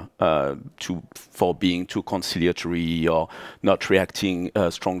pressure for being too conciliatory or not reacting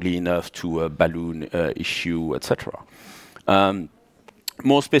strongly enough to a balloon issue, etc.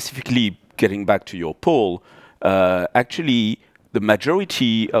 More specifically, getting back to your poll, actually, the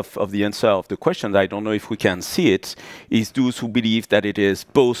majority of the answer of the question, I don't know if we can see it, is those who believe that it is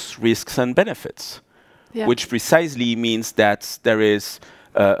both risks and benefits, which precisely means that there is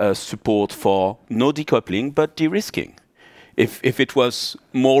support for no decoupling but de-risking. If it was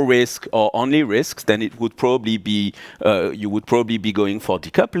more risk or only risks, then it would probably be you would probably be going for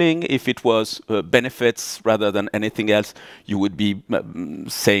decoupling. If it was benefits rather than anything else, you would be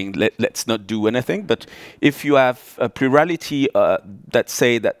saying let's not do anything. But if you have a plurality that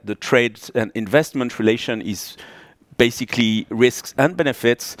say that the trade and investment relation is basically risks and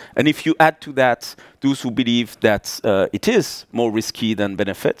benefits, and if you add to that those who believe that it is more risky than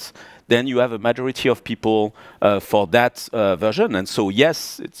benefits, then you have a majority of people for that version. And so,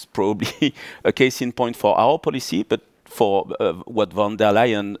 yes, it's probably a case in point for our policy, but for what von der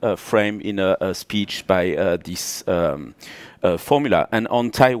Leyen framed in a speech by this formula. And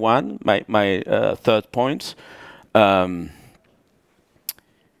on Taiwan, my third point, it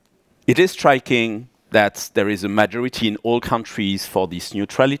is striking that there is a majority in all countries for this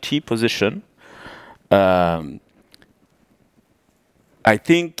neutrality position. I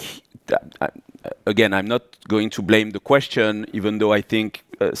think again, I'm not going to blame the question, even though I think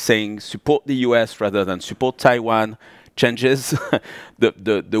saying support the US rather than support Taiwan changes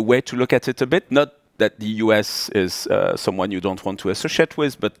the way to look at it a bit. Not that the US is someone you don't want to associate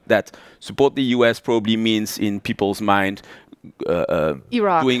with, but that support the US probably means in people's mind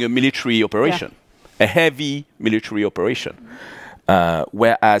doing a military operation, a heavy military operation.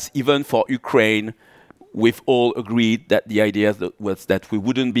 Whereas even for Ukraine, we've all agreed that the idea was that we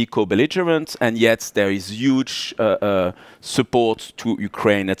wouldn't be co-belligerent, and yet there is huge support to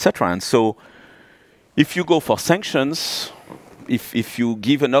Ukraine, etc. And so if you go for sanctions, if you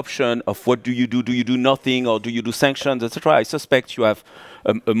give an option of what do you do nothing, or do you do sanctions, etc., I suspect you have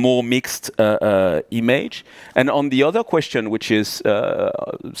a more mixed image. And on the other question, which is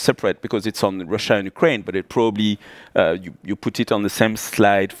separate because it's on Russia and Ukraine, but it probably, you put it on the same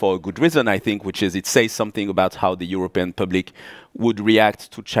slide for a good reason, I think, which is it says something about how the European public would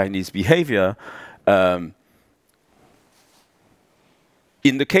react to Chinese behavior. In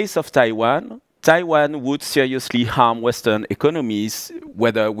the case of Taiwan, Taiwan would seriously harm Western economies,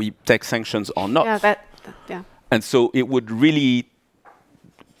 whether we take sanctions or not. Yeah. And so it would really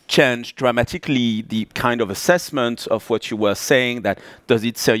change dramatically the kind of assessment of what you were saying, that does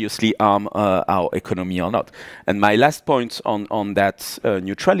it seriously harm our economy or not. And my last point on that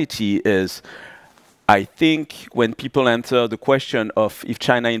neutrality is, I think when people answer the question of if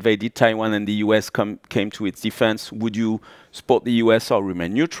China invaded Taiwan and the US came to its defense, would you support the US or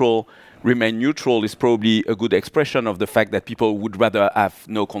remain neutral? Remain neutral is probably a good expression of the fact that people would rather have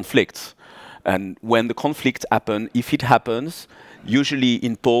no conflicts. And when the conflict happens, if it happens, usually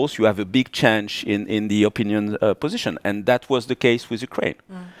in polls you have a big change in the opinion position. And that was the case with Ukraine.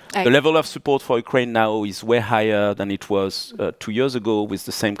 The level of support for Ukraine now is way higher than it was 2 years ago with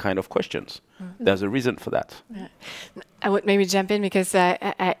the same kind of questions. There's a reason for that. Yeah. I would maybe jump in because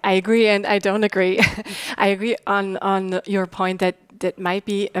I agree and I don't agree. I agree on your point that might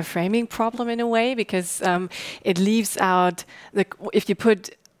be a framing problem in a way, because it leaves out, if you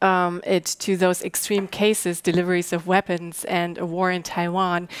put it to those extreme cases, deliveries of weapons and a war in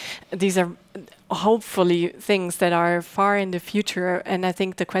Taiwan, these are hopefully things that are far in the future. And I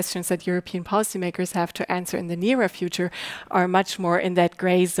think the questions that European policymakers have to answer in the nearer future are much more in that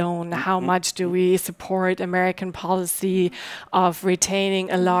gray zone. How much do we support American policy of retaining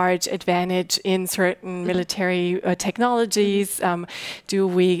a large advantage in certain military technologies? Do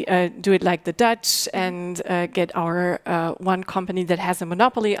we do it like the Dutch and get our one company that has a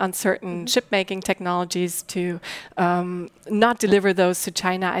monopoly on certain shipmaking technologies to not deliver those to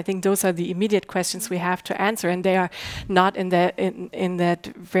China? I think those are the immediate questions we have to answer, and they are not in that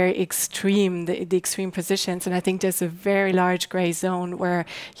very extreme, the extreme positions. And I think there's a very large gray zone where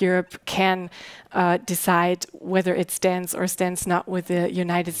Europe can decide whether it stands or stands not with the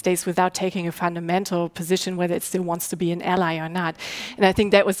United States without taking a fundamental position whether it still wants to be an ally or not. And I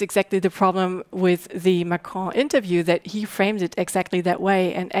think that was exactly the problem with the Macron interview, that he framed it exactly that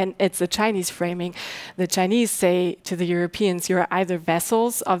way. And it's a Chinese framing. The Chinese say to the Europeans, you're either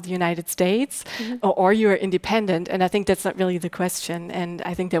vassals of the United States or you're independent. And I think that's not really the question. And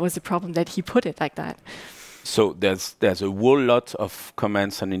I think that was the problem that he put it like that. So there's a whole lot of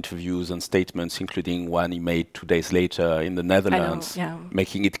comments and interviews and statements, including one he made 2 days later in the Netherlands,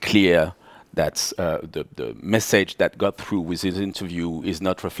 making it clear that the message that got through with his interview is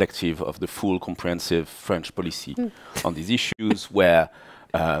not reflective of the full comprehensive French policy on these issues, where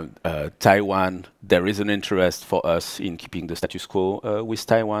Taiwan, there is an interest for us in keeping the status quo with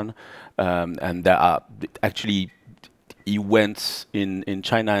Taiwan. And there are actually, he went in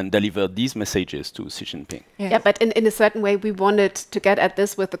China and delivered these messages to Xi Jinping. Yeah, but in a certain way, we wanted to get at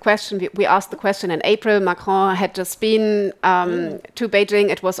this with the question. We asked the question in April. Macron had just been to Beijing.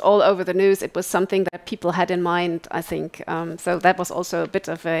 It was all over the news. It was something that people had in mind, I think. So that was also a bit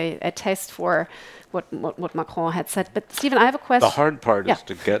of a test for what Macron had said. But Stephen, I have a question. The hard part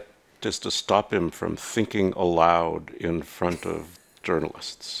is to stop him from thinking aloud in front of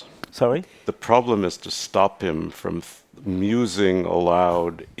journalists. Sorry? The problem is to stop him from musing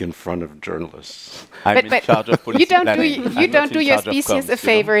aloud in front of journalists. I'm in charge of policy planning. You don't do your species a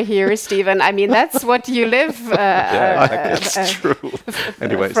favor here, Stephen. I mean, that's what you live that's true.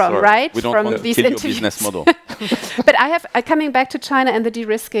 Anyway, from, sorry. right? We don't from want to these kill your business model. But I have coming back to China and the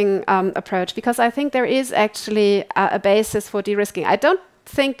de-risking approach, because I think there is actually a basis for de-risking. I don't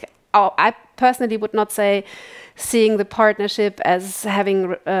think, I personally would not say seeing the partnership as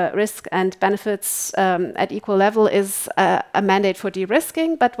having risk and benefits at equal level is a mandate for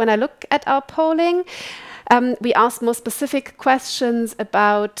de-risking. But when I look at our polling, we asked more specific questions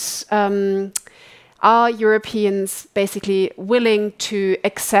about are Europeans basically willing to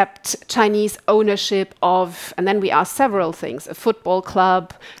accept Chinese ownership of, and then we asked several things, a football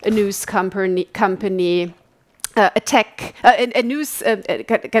club, a news company, a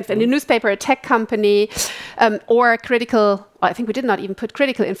newspaper, a tech company, or critical. I think we did not even put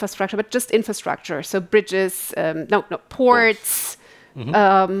critical infrastructure, but just infrastructure. So bridges, ports,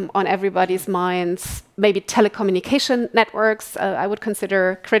 on everybody's minds. Maybe telecommunication networks. I would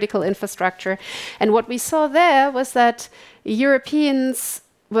consider critical infrastructure. And what we saw there was that Europeans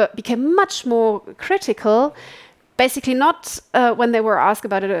became much more critical. Basically, not when they were asked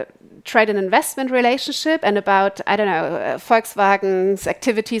about a trade and investment relationship and about, I don't know, Volkswagen's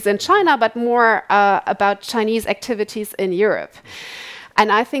activities in China, but more about Chinese activities in Europe.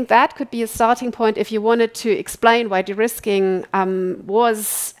 And I think that could be a starting point if you wanted to explain why de-risking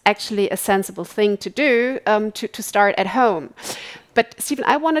was actually a sensible thing to do, to start at home. But Stephen,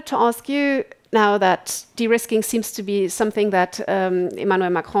 I wanted to ask you, now that de-risking seems to be something that Emmanuel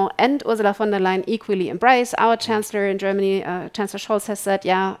Macron and Ursula von der Leyen equally embrace. Our chancellor in Germany, Chancellor Scholz, has said,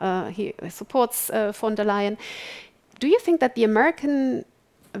 he supports von der Leyen. Do you think that the American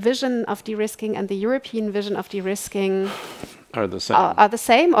vision of de-risking and the European vision of de-risking are the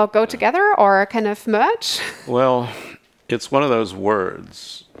same or go together or kind of merge? Well, it's one of those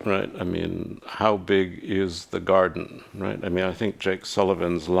words, right? I mean, how big is the garden, right? I mean, I think Jake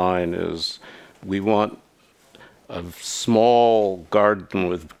Sullivan's line is, we want a small garden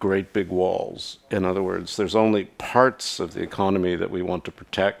with great big walls. In other words, there's only parts of the economy that we want to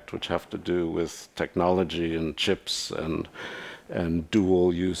protect, which have to do with technology and chips and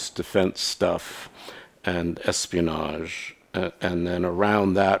dual-use defense stuff and espionage. And then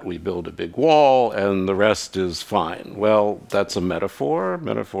around that we build a big wall and the rest is fine. Well, that's a metaphor.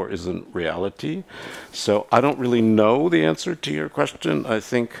 Metaphor isn't reality. So I don't really know the answer to your question. I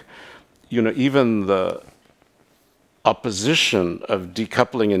think, even the opposition of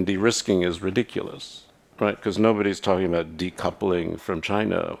decoupling and de-risking is ridiculous, right? Because nobody's talking about decoupling from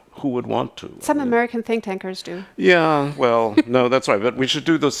China. Who would want to? Some American think tankers do. Yeah, well, no, that's right. But we should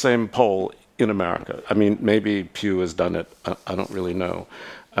do the same poll in America. I mean, maybe Pew has done it. I don't really know.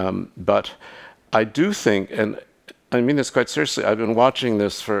 But I do think, and I mean this quite seriously, I've been watching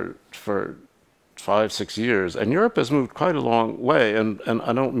this for 5-6 years, and Europe has moved quite a long way. And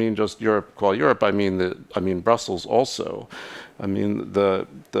I don't mean just Europe call Europe. I mean Brussels also. I mean the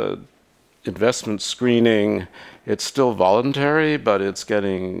investment screening. It's still voluntary, but it's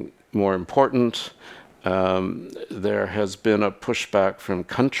getting more important. There has been a pushback from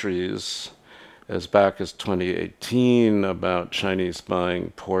countries as back as 2018 about Chinese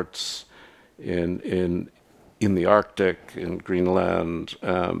buying ports in the Arctic, in Greenland.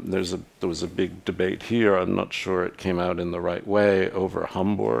 There was a big debate here. I'm not sure it came out in the right way over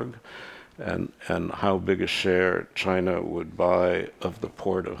Hamburg and how big a share China would buy of the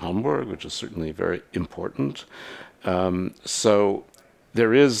port of Hamburg, which is certainly very important. So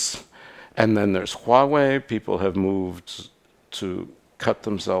there is, and then there's Huawei. People have moved to cut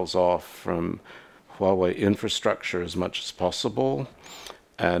themselves off from Huawei infrastructure as much as possible.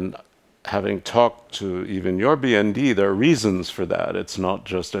 And having talked to even your BND, there are reasons for that. It's not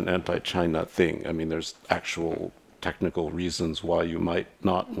just an anti-China thing. I mean, there's actual technical reasons why you might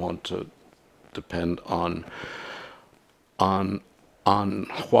not want to depend on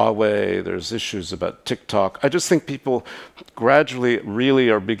Huawei. There's issues about TikTok. I just think people gradually really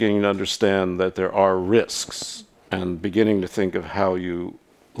are beginning to understand that there are risks and beginning to think of how you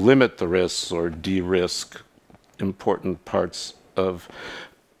limit the risks or de-risk important parts of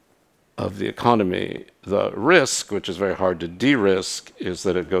the economy. The risk, which is very hard to de-risk, is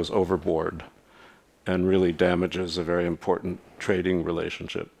that it goes overboard and really damages a very important trading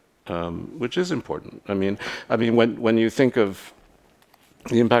relationship, which is important. I mean, when you think of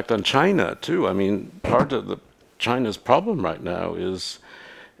the impact on China too, I mean, part of China's problem right now is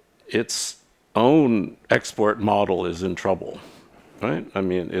its own export model is in trouble. Right? I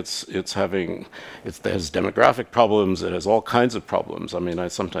mean, it has demographic problems. It has all kinds of problems. I mean, I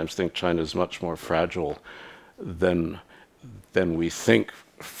sometimes think China is much more fragile than we think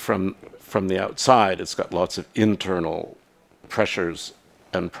from the outside. It's got lots of internal pressures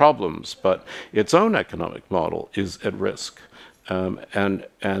and problems, but its own economic model is at risk.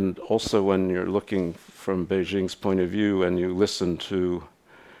 And also, when you're looking from Beijing's point of view, and you listen to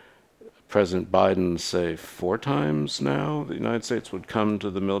President Biden say 4 times now the United States would come to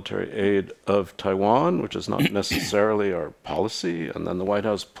the military aid of Taiwan, which is not necessarily our policy, and then the White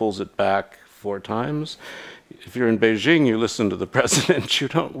House pulls it back 4 times. If you're in Beijing, you listen to the president, you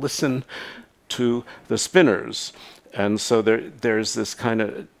don't listen to the spinners. And so there's this kind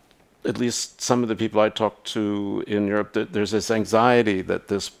of, at least some of the people I talk to in Europe, there's this anxiety that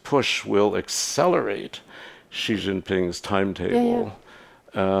this push will accelerate Xi Jinping's timetable.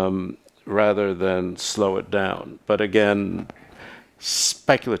 Rather than slow it down. But again,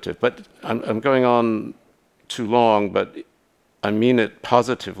 speculative. But I'm going on too long, but I mean it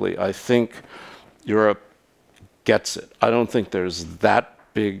positively. I think Europe gets it. I don't think there's that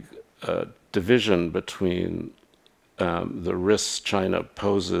big division between the risks China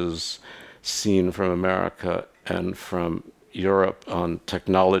poses seen from America and from Europe on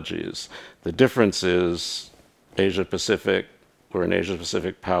technologies. The difference is Asia-Pacific. We're an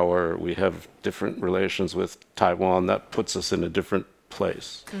Asia-Pacific power. We have different relations with Taiwan. That puts us in a different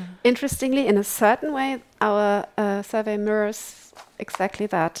place. Interestingly, in a certain way, our survey mirrors exactly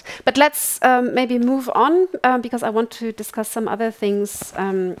that. But let's maybe move on, because I want to discuss some other things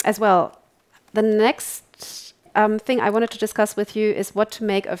as well. The next thing I wanted to discuss with you is what to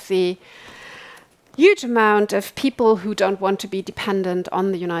make of the huge amount of people who don't want to be dependent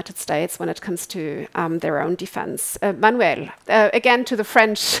on the United States when it comes to their own defense. Manuel, again to the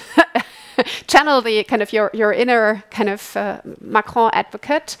French channel the kind of your inner kind of Macron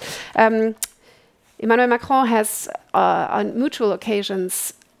advocate. Emmanuel Macron has on mutual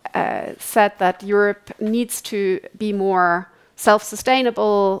occasions said that Europe needs to be more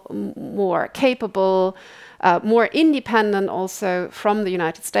self-sustainable, more capable, more independent also from the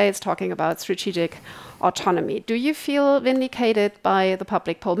United States, talking about strategic autonomy. Do you feel vindicated by the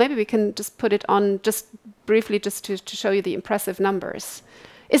public poll? Maybe we can just put it on just briefly just to show you the impressive numbers.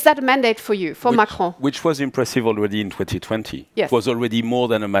 Is that a mandate for you, for Macron? Which was impressive already in 2020. Yes. It was already more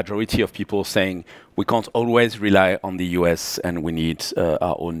than a majority of people saying we can't always rely on the US and we need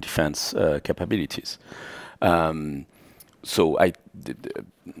our own defense capabilities. So I'm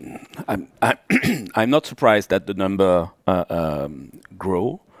not surprised that the number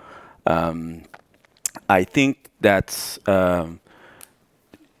grow. I think that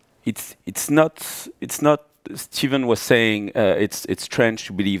it's not. Stephen was saying it's strange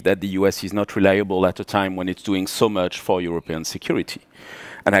to believe that the US is not reliable at a time when it's doing so much for European security.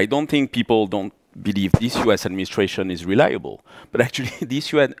 And I don't think people don't believe this US administration is reliable. But actually,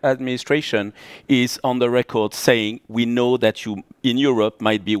 this US administration is on the record saying, we know that you in Europe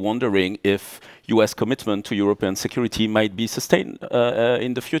might be wondering if US commitment to European security might be sustained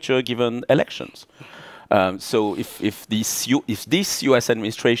in the future given elections. So if this US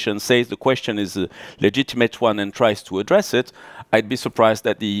administration says the question is a legitimate one and tries to address it, I'd be surprised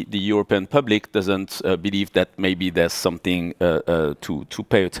that the European public doesn't believe that maybe there's something to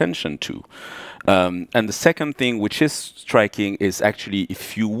pay attention to. And the second thing which is striking is actually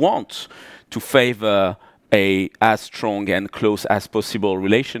if you want to favor as strong and close as possible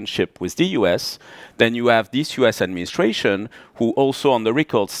relationship with the US, then you have this US administration who also on the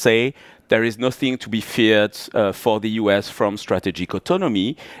record say there is nothing to be feared for the US from strategic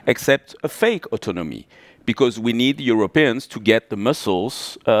autonomy except a fake autonomy, because we need Europeans to get the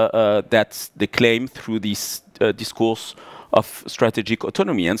muscles that they claim through this discourse of strategic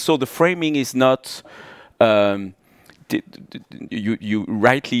autonomy. And so the framing is not, you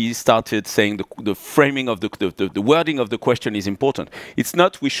rightly started saying the framing of the wording of the question is important. It's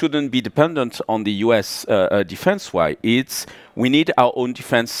not we shouldn't be dependent on the US defense-wise, it's we need our own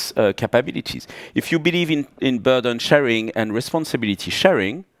defense capabilities. If you believe in burden sharing and responsibility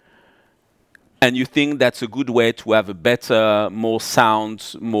sharing, and you think that's a good way to have a better, more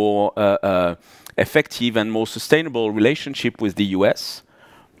sound, more effective and more sustainable relationship with the US,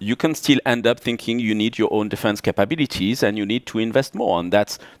 you can still end up thinking you need your own defense capabilities and you need to invest more. And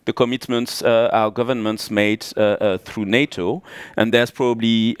that's the commitments our governments made through NATO. And there's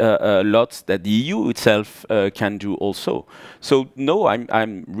probably lots that the EU itself can do also. So no,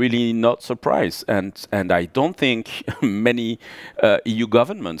 I'm really not surprised. And I don't think many EU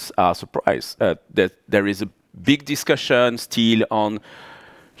governments are surprised that there is a big discussion still on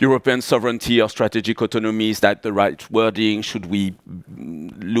European sovereignty or strategic autonomy. Is that the right wording? Should we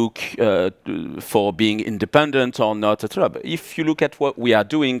look for being independent or not, etc. But if you look at what we are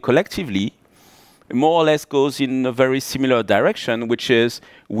doing collectively, more or less goes in a very similar direction, which is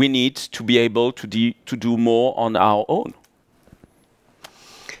we need to be able to do more on our own.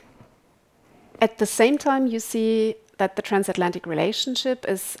 At the same time, you see that the transatlantic relationship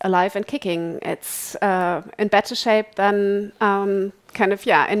is alive and kicking. It's in better shape than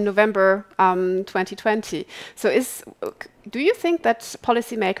in November 2020. So do you think that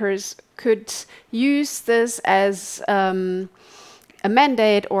policymakers could use this as a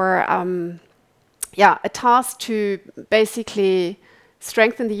mandate or a task to basically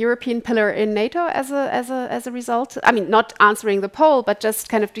strengthen the European pillar in NATO as a result? I mean, not answering the poll, but just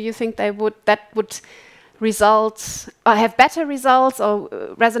kind of, do you think that would result or have better results or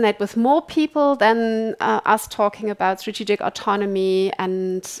resonate with more people than us talking about strategic autonomy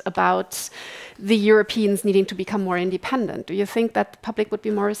and about the Europeans needing to become more independent? Do you think that the public would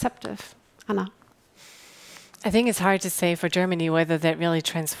be more receptive? Anna? I think it's hard to say for Germany whether that really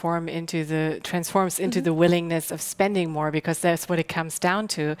transforms into the willingness of spending more, because that's what it comes down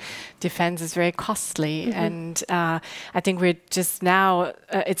to. Defense is very costly, and I think we're just now.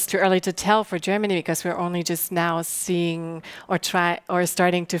 It's too early to tell for Germany because we're only just now seeing or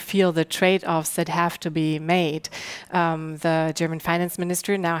starting to feel the trade-offs that have to be made. The German finance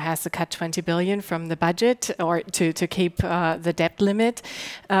minister now has to cut 20 billion from the budget or to keep the debt limit,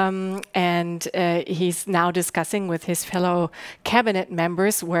 and he's now discussing with his fellow cabinet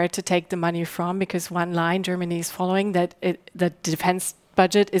members where to take the money from, because one line Germany is following that the defense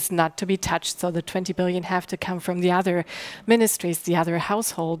budget is not to be touched. So the 20 billion have to come from the other ministries, the other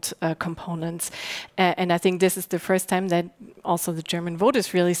household components. And I think this is the first time that also the German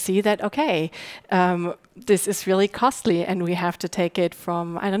voters really see that, okay, this is really costly and we have to take it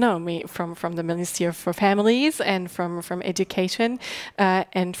from, I don't know, from the Ministry for Families and from education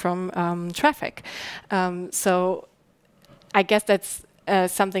and from traffic. So I guess that's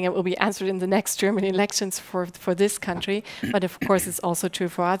something that will be answered in the next German elections for this country, but of course it's also true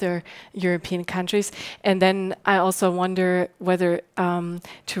for other European countries. And then I also wonder whether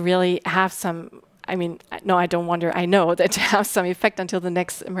to really have some, I mean, no, I don't wonder, I know that to have some effect until the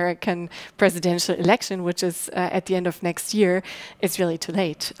next American presidential election, which is at the end of next year, it's really too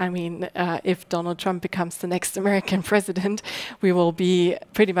late. I mean, if Donald Trump becomes the next American president, we will be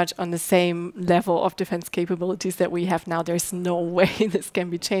pretty much on the same level of defense capabilities that we have now. There's no way this can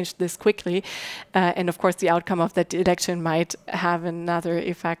be changed this quickly. And of course, the outcome of that election might have another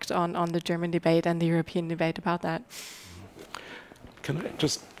effect on the German debate and the European debate about that. Can I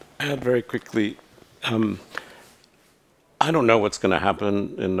just add very quickly? I don't know what's going to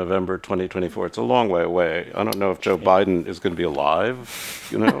happen in November 2024. It's a long way away. I don't know if Joe Biden is going to be alive,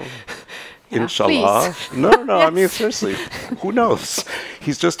 you know. Yeah, Inshallah. please. No, Yes. I mean, seriously, who knows?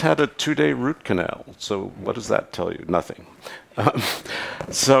 He's just had a 2-day root canal. So what does that tell you? Nothing.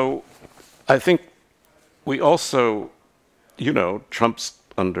 So I think we also, you know, Trump's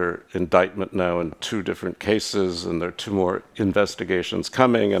under indictment now in 2 different cases, and there are 2 more investigations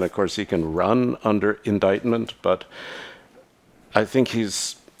coming, and of course he can run under indictment, but I think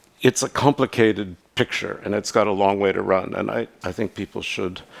it's a complicated picture, and it's got a long way to run, and I think people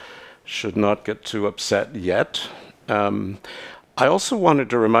should not get too upset yet. I also wanted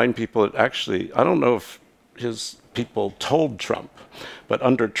to remind people that actually, I don't know if his people told Trump, but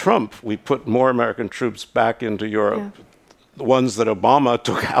under Trump, we put more American troops back into Europe, the ones that Obama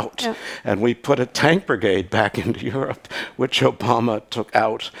took out, and we put a tank brigade back into Europe, which Obama took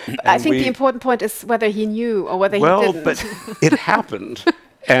out. I think the important point is whether he knew or whether he didn't. Well, but it happened,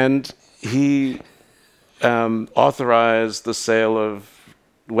 and he authorized the sale of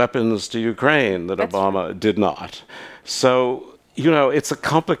weapons to Ukraine that Obama did not. So, you know, it's a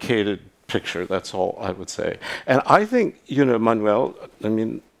complicated picture, that's all I would say. And I think, you know, Manuel, I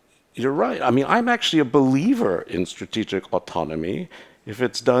mean, you're right. I mean, I'm actually a believer in strategic autonomy if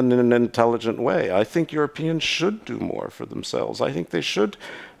it's done in an intelligent way. I think Europeans should do more for themselves. I think they should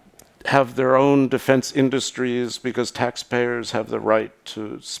have their own defense industries because taxpayers have the right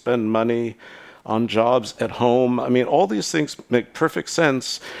to spend money on jobs at home. I mean, all these things make perfect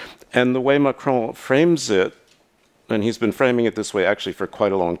sense. And the way Macron frames it, and he's been framing it this way actually for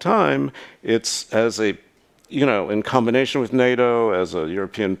quite a long time, it's as a, you know, in combination with NATO, as a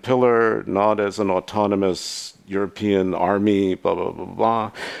European pillar, not as an autonomous European army, blah, blah, blah,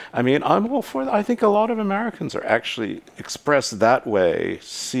 blah. I mean, I'm all for that. I think a lot of Americans are actually expressed that way,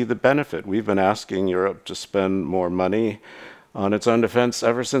 see the benefit. We've been asking Europe to spend more money on its own defense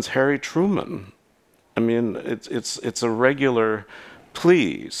ever since Harry Truman. I mean, it's a regular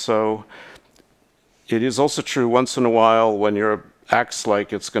plea. So it is also true once in a while when Europe acts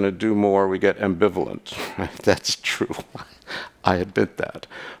like it's going to do more, we get ambivalent. Right? That's true. I admit that.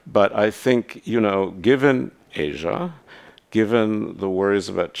 But I think, you know, given Asia, given the worries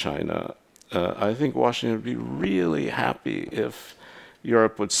about China, I think Washington would be really happy if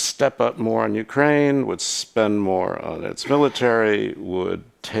Europe would step up more on Ukraine, would spend more on its military, would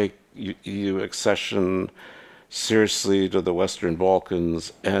take EU accession seriously to the Western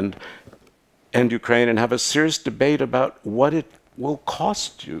Balkans and Ukraine, and have a serious debate about what it will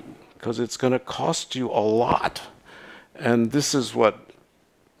cost you, because it's going to cost you a lot. And this is what,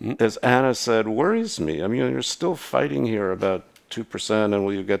 as Anna said, worries me. I mean, you're still fighting here about 2%, and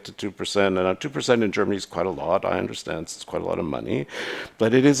will you get to 2%? And 2% in Germany is quite a lot. I understand it's quite a lot of money.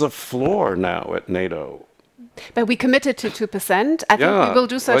 But it is a floor now at NATO. But we committed to 2%. I think we will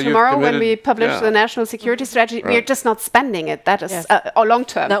do so tomorrow when we publish the national security strategy. Right. We're just not spending it. That is or long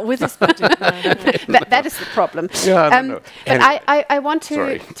term. Not with this budget. that is the problem. Yeah, but I want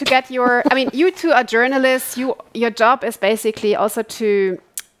to get your. I mean, you two are journalists. Your job is basically also to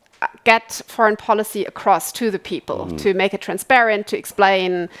get foreign policy across to the people, to make it transparent, to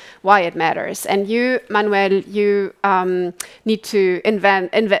explain why it matters. And you, Manuel, you need to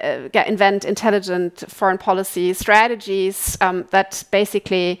invent intelligent foreign policy strategies that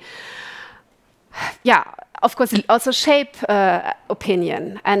basically, of course, also shape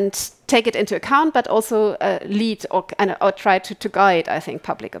opinion and take it into account, but also lead or try to guide, I think,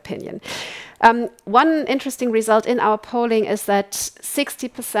 public opinion. One interesting result in our polling is that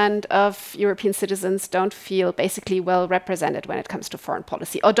 60% of European citizens don't feel basically well represented when it comes to foreign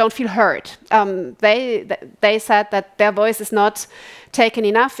policy, or don't feel heard. They said that their voice is not taken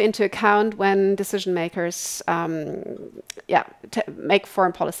enough into account when decision makers make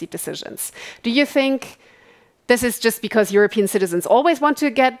foreign policy decisions. Do you think this is just because European citizens always want to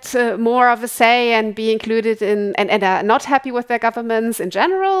get more of a say and be included in, and are not happy with their governments in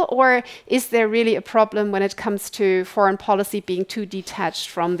general? Or is there really a problem when it comes to foreign policy being too detached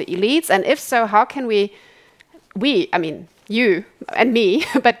from the elites? And if so, how can we, I mean, you and me,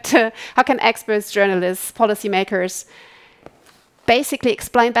 but how can experts, journalists, policymakers basically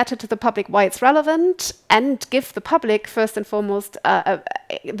explain better to the public why it's relevant and give the public, first and foremost,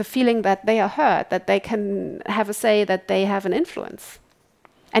 the feeling that they are heard, that they can have a say, that they have an influence?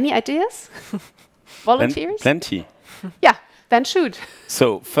 Any ideas? Volunteers? Plenty. Yeah, then shoot.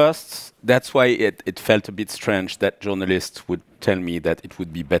 So first, that's why it felt a bit strange that journalists would tell me that it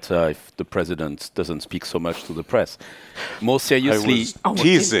would be better if the president doesn't speak so much to the press. More seriously, I was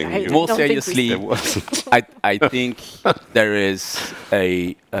teasing you. More seriously, I think there is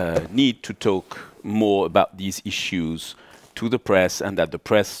a need to talk more about these issues to the press, and that the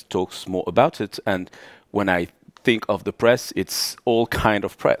press talks more about it. And when I think of the press, it's all kind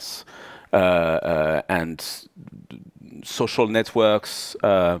of press. And social networks.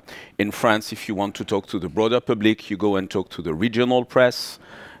 In France, if you want to talk to the broader public, you go and talk to the regional press,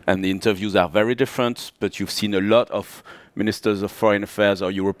 and the interviews are very different. But you've seen a lot of ministers of foreign affairs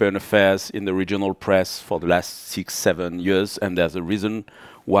or European affairs in the regional press for the last 6-7 years, and there's a reason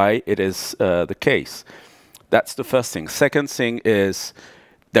why it is the case. That's the first thing. Second thing is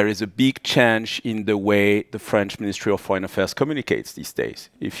there is a big change in the way the French Ministry of Foreign Affairs communicates these days.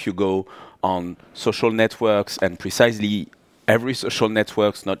 If you go on social networks, and precisely every social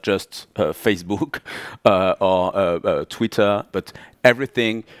networks, not just Facebook or Twitter, but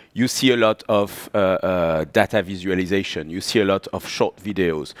everything, you see a lot of data visualization. You see a lot of short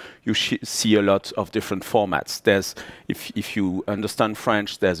videos. You see a lot of different formats. There's, if you understand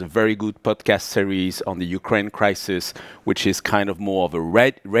French, there's a very good podcast series on the Ukraine crisis, which is kind of more of a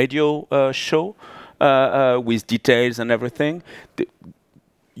radio show with details and everything.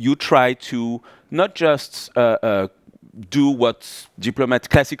 You try to not just do what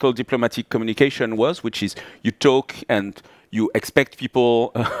classical diplomatic communication was, which is you talk and you expect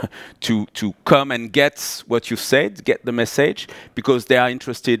people to come and get what you said, get the message, because they are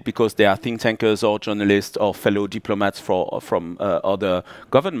interested, because they are think tankers or journalists or fellow diplomats from other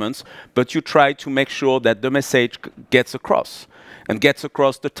governments. But you try to make sure that the message gets across, and gets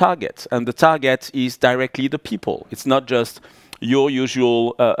across the target. And the target is directly the people. It's not just your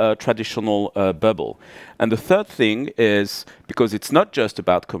usual traditional bubble. And the third thing is, because it's not just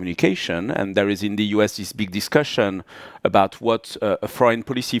about communication, and there is in the US this big discussion about what a foreign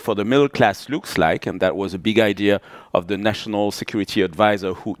policy for the middle class looks like, and that was a big idea of the National Security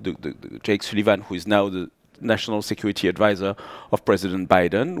Advisor, Jake Sullivan, who is now the National Security Advisor of President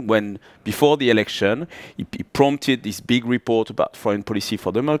Biden, when before the election, he prompted this big report about foreign policy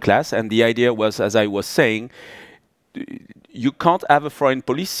for the middle class. And the idea was, as I was saying, you can't have a foreign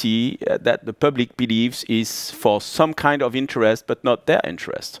policy that the public believes is for some kind of interest, but not their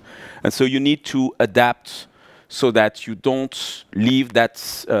interest. And so you need to adapt so that you don't leave that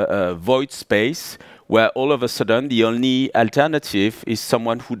void space where all of a sudden the only alternative is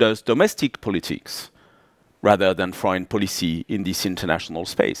someone who does domestic politics rather than foreign policy in this international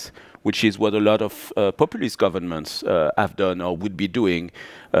space, which is what a lot of populist governments have done or would be doing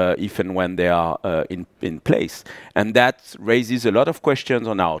if and when they are in place. And that raises a lot of questions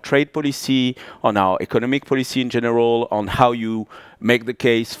on our trade policy, on our economic policy in general, on how you make the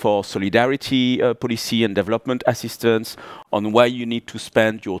case for solidarity policy and development assistance, on why you need to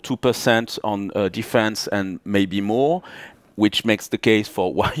spend your 2% on defense and maybe more, which makes the case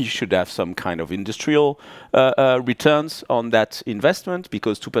for why you should have some kind of industrial returns on that investment,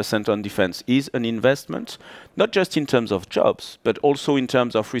 because 2% on defense is an investment, not just in terms of jobs, but also in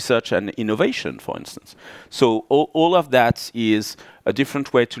terms of research and innovation, for instance. So all of that is a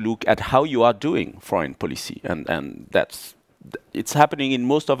different way to look at how you are doing foreign policy, and it's happening in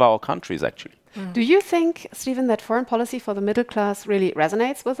most of our countries, actually. Mm. Do you think, Stephen, that foreign policy for the middle class really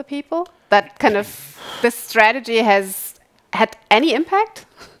resonates with the people? That kind of this strategy has had any impact?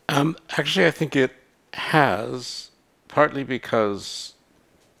 Actually, I think it has, partly because,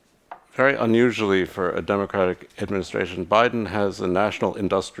 very unusually for a Democratic administration, Biden has a national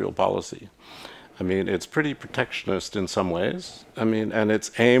industrial policy. I mean, it's pretty protectionist in some ways. I mean, and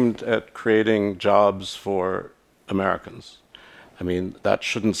it's aimed at creating jobs for Americans. I mean, that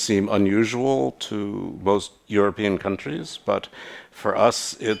shouldn't seem unusual to most European countries, but for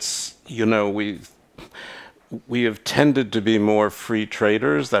us, it's, you know, we have tended to be more free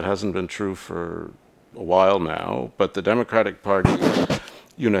traders. That hasn't been true for a while now, but the Democratic Party,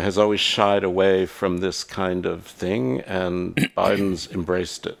 you know, has always shied away from this kind of thing, and Biden's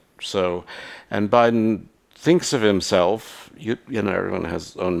embraced it. So, and Biden thinks of himself, you know, everyone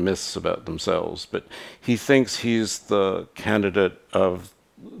has his own myths about themselves, but he thinks he's the candidate of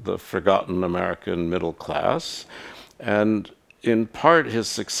the forgotten American middle class. And in part, his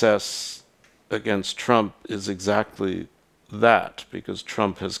success against Trump is exactly that, because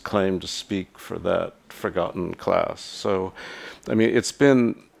Trump has claimed to speak for that forgotten class. So, I mean, it's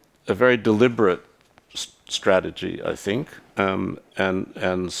been a very deliberate strategy, I think,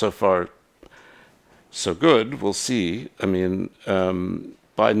 and so far, so good. We'll see. I mean,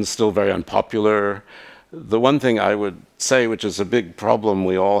 Biden's still very unpopular. The one thing I would say, which is a big problem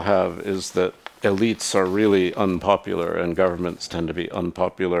we all have, is that elites are really unpopular, and governments tend to be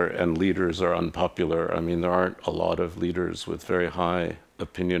unpopular, and leaders are unpopular. I mean, there aren't a lot of leaders with very high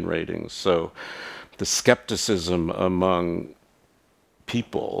opinion ratings. So the skepticism among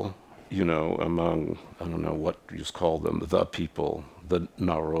people, you know, among, I don't know what you call them, the people, the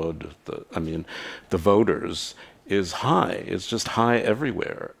narod, the voters, is high. It's just high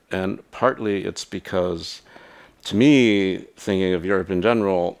everywhere. And partly it's because, to me, thinking of Europe in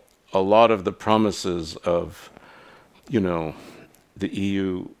general, a lot of the promises of, you know, the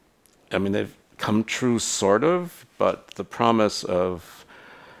EU, I mean, they've come true sort of, but the promise of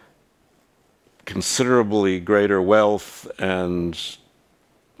considerably greater wealth and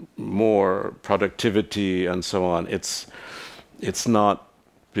more productivity and so on, it's not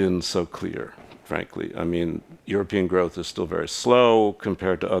been so clear, frankly. I mean, European growth is still very slow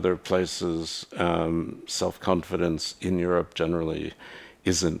compared to other places. Self-confidence in Europe generally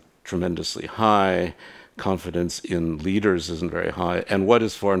isn't tremendously high. Confidence in leaders isn't very high. And what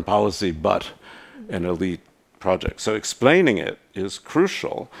is foreign policy but an elite project? So explaining it is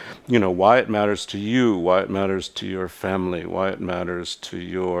crucial. You know, why it matters to you, why it matters to your family, why it matters to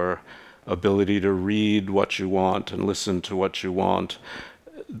your ability to read what you want and listen to what you want.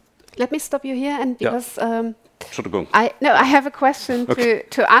 Let me stop you here, and because Entschuldigung. I have a question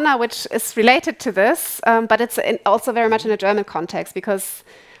to Anna, which is related to this, but it's also very much in a German context, because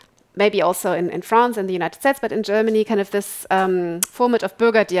maybe also in France and the United States, but in Germany, kind of this format of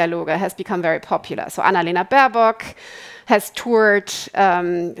Bürgerdialoge has become very popular. So Annalena Baerbock has toured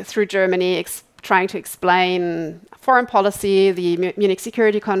through Germany trying to explain foreign policy. The Munich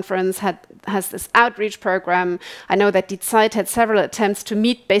Security Conference has this outreach program. I know that Die Zeit had several attempts to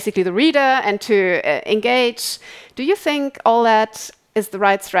meet basically the reader and to engage. Do you think all that is the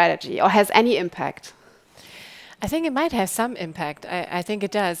right strategy, or has any impact? I think it might have some impact. I think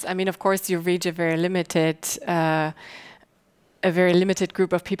it does. I mean, of course, you reach a very limited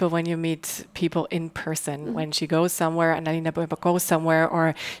group of people when you meet people in person. When she goes somewhere, Annalena Baerbock goes somewhere,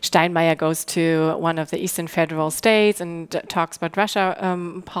 or Steinmeier goes to one of the Eastern Federal States and talks about Russia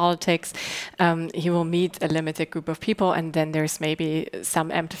politics, he will meet a limited group of people, and then there's maybe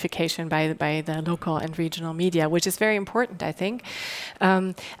some amplification by the local and regional media, which is very important, I think.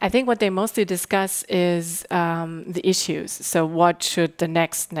 I think what they mostly discuss is the issues. So what should the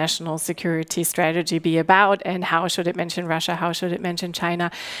next national security strategy be about, and how should it mention Russia, how should it mention China?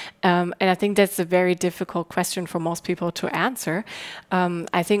 And I think that's a very difficult question for most people to answer.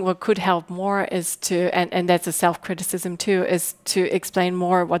 I think what could help more is to, and that's a self-criticism too, is to explain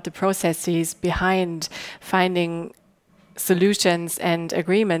more what the processes behind finding solutions and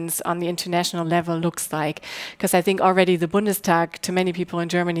agreements on the international level looks like. Because I think already the Bundestag, to many people in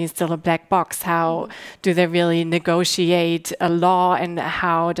Germany, is still a black box. How do they really negotiate a law, and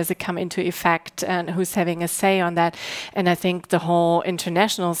how does it come into effect, and who's having a say on that? And I think the whole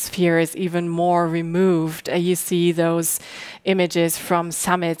international sphere is even more removed. You see those images from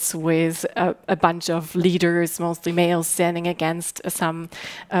summits with a bunch of leaders, mostly males, standing against some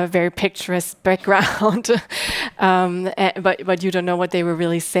very picturesque background. But you don't know what they were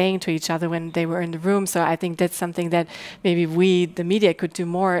really saying to each other when they were in the room. So I think that's something that maybe we, the media, could do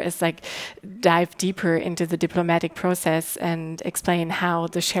more, is like dive deeper into the diplomatic process and explain how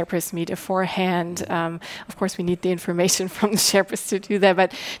the Sherpas meet beforehand. Of course, we need the information from the Sherpas to do that,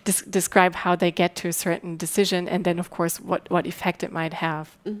 but describe how they get to a certain decision, and then, of course, what effect it might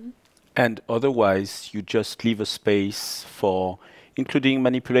have. Mm-hmm. And otherwise, you just leave a space for including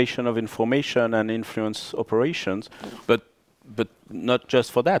manipulation of information and influence operations. But but not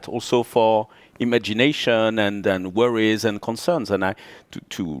just for that, also for imagination and worries and concerns. And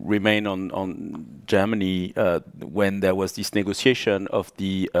to remain on Germany, when there was this negotiation of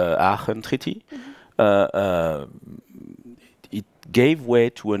the Aachen Treaty, it gave way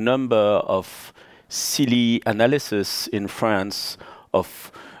to a number of silly analysis in France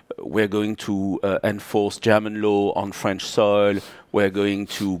of we're going to enforce German law on French soil, we're going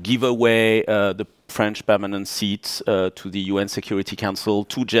to give away the French permanent seats to the UN Security Council,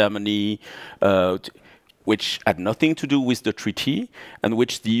 to Germany, which had nothing to do with the treaty, and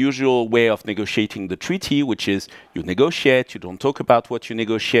which the usual way of negotiating the treaty, which is you negotiate, you don't talk about what you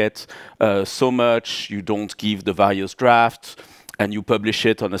negotiate so much, you don't give the various drafts, and you publish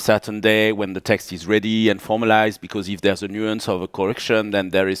it on a certain day when the text is ready and formalized, because if there's a nuance of a correction, then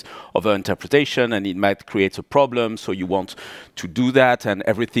there is over-interpretation and it might create a problem. So you want to do that, and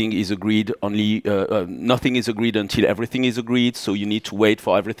everything is agreed, only nothing is agreed until everything is agreed, so you need to wait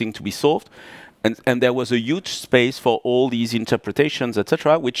for everything to be solved. And there was a huge space for all these interpretations,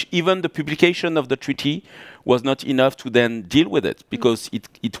 etc., which even the publication of the treaty was not enough to then deal with it, because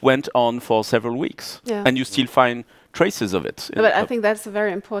it went on for several weeks, and you still find traces of it. But I think that's a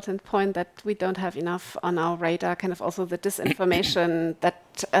very important point, that we don't have enough on our radar, kind of also the disinformation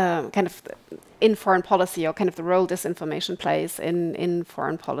that kind of in foreign policy, or kind of the role disinformation plays in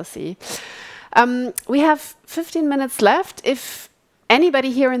foreign policy. We have 15 minutes left. If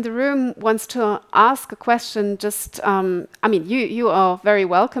anybody here in the room wants to ask a question, just, I mean, you are very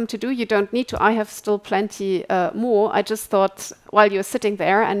welcome to do. You don't need to. I have still plenty more. I just thought, while you're sitting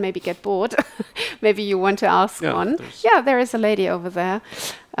there and maybe get bored, maybe you want to ask one. Yeah, there is a lady over there.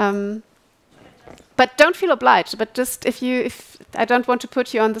 But don't feel obliged. But just if I don't want to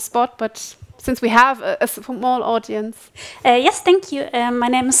put you on the spot, but since we have a small audience. Yes, thank you. My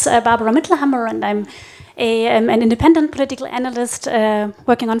name is Barbara Mittelhammer, and I'm an independent political analyst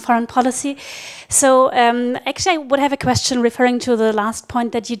working on foreign policy. So actually I would have a question referring to the last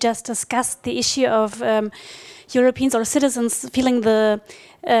point that you just discussed, the issue of Europeans or citizens feeling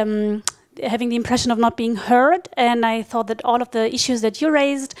having the impression of not being heard. And I thought that all of the issues that you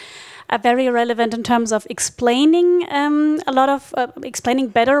raised are very relevant in terms of explaining explaining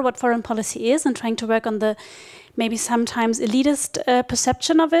better what foreign policy is, and trying to work on the maybe sometimes elitist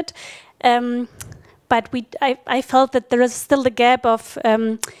perception of it. But I felt that there is still the gap of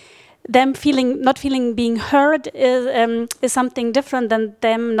them not feeling being heard is something different than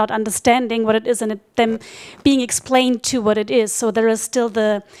them not understanding what it is, and them being explained to what it is. So there is still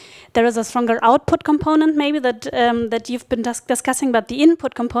there is a stronger output component maybe that you've been discussing, but the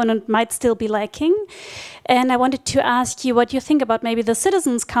input component might still be lacking. And I wanted to ask you what you think about maybe the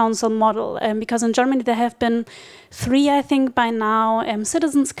Citizens' Council model, because in Germany there have been 3, I think, by now,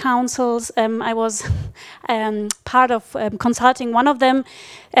 citizens' councils. I was part of consulting one of them,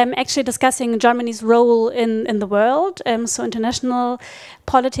 actually discussing Germany's role in the world, so international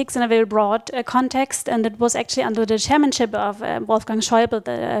politics in a very broad context, and it was actually under the chairmanship of Wolfgang Schäuble,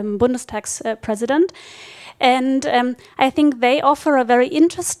 the Bundestag's president. And I think they offer a very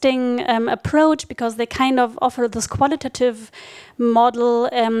interesting approach, because they kind of offer this qualitative model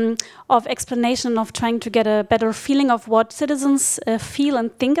of explanation, of trying to get a better feeling of what citizens feel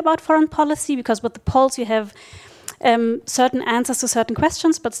and think about foreign policy, because with the polls you have certain answers to certain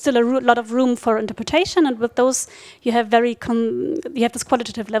questions, but still a lot of room for interpretation. And with those, you have you have this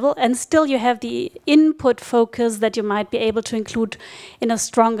qualitative level, and still you have the input focus that you might be able to include in a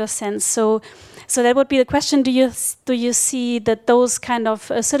stronger sense. So that would be the question: do you see that those kind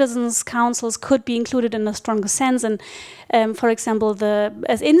of citizens' councils could be included in a stronger sense, and for example,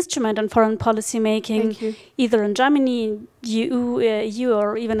 as instrument in foreign policy making, either in Germany, EU,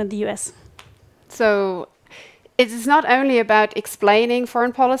 or even in the US? So it is not only about explaining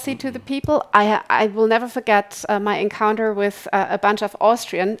foreign policy to the people. I will never forget my encounter with a bunch of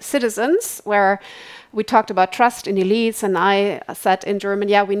Austrian citizens, where we talked about trust in elites, and I said in German,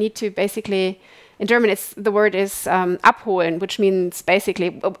 yeah, we need to basically, in German the word is abholen, which means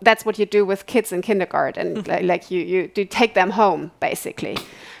basically that's what you do with kids in kindergarten, like you take them home, basically.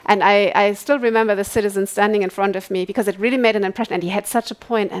 And I still remember the citizen standing in front of me, because it really made an impression, and he had such a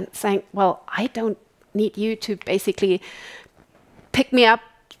point, and saying, well, I don't need you to basically pick me up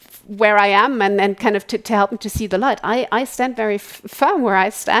where I am and kind of to help me to see the light. I stand very firm where I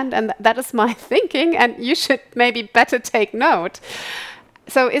stand, and that is my thinking, and you should maybe better take note.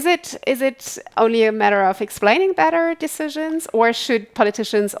 So is it only a matter of explaining better decisions, or should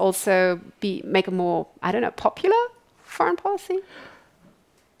politicians also make a more, I don't know, popular foreign policy?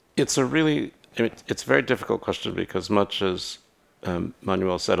 It's a very difficult question, because much as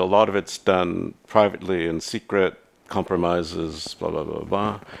Manuel said, a lot of it's done privately in secret, compromises, blah, blah, blah,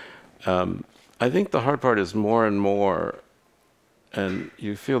 blah. I think the hard part is more and more, and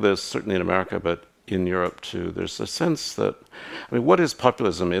you feel this certainly in America, but in Europe too, there's a sense that, I mean, what is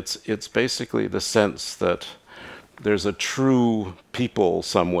populism? It's basically the sense that there's a true people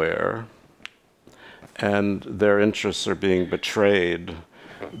somewhere, and their interests are being betrayed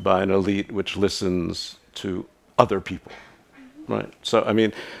by an elite which listens to other people, right? So, I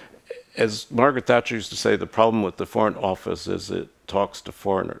mean, as Margaret Thatcher used to say, the problem with the Foreign Office is it talks to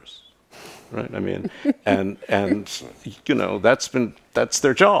foreigners, right? I mean, and you know, that's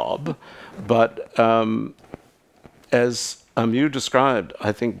their job. But as you described,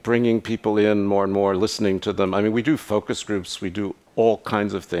 I think bringing people in more and more, listening to them. I mean, we do focus groups, we do all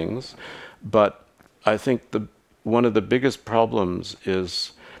kinds of things, but I think one of the biggest problems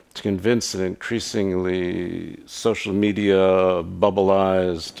is to convince an increasingly social media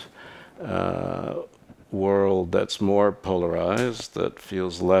bubbleized world that's more polarized, that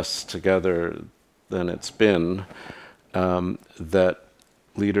feels less together than it's been, that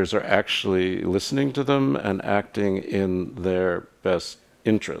leaders are actually listening to them and acting in their best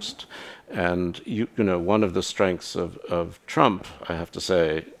interest. And you know, one of the strengths of Trump, I have to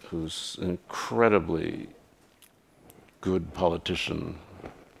say, who's an incredibly good politician.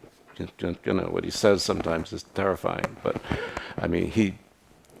 You know, what he says sometimes is terrifying, but I mean, he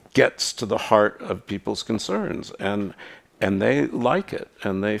gets to the heart of people's concerns, and they like it,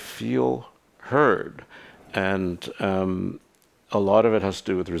 and they feel heard. And a lot of it has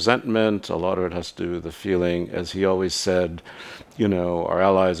to do with resentment, a lot of it has to do with the feeling, as he always said, you know, our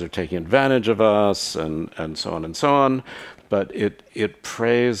allies are taking advantage of us, and so on and so on. But it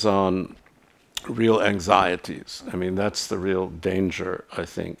preys on real anxieties. I mean, that's the real danger, I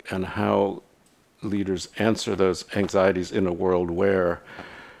think, and how leaders answer those anxieties in a world where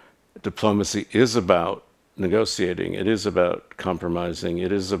diplomacy is about negotiating, it is about compromising,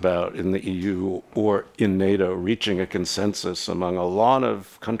 it is about, in the EU or in NATO, reaching a consensus among a lot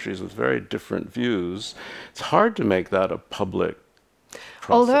of countries with very different views. It's hard to make that a public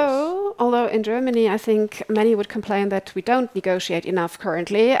process. Although in Germany, I think many would complain that we don't negotiate enough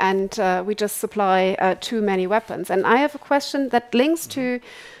currently, and we just supply too many weapons. And I have a question that links to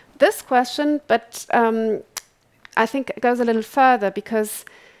this question, but I think it goes a little further, because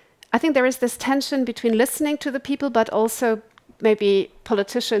I think there is this tension between listening to the people, but also maybe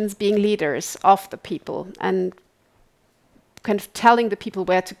politicians being leaders of the people and kind of telling the people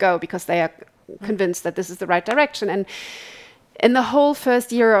where to go because they are convinced that this is the right direction. And in the whole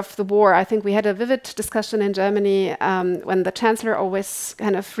first year of the war, I think we had a vivid discussion in Germany when the chancellor always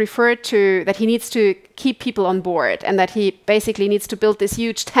kind of referred to that he needs to keep people on board, and that he basically needs to build this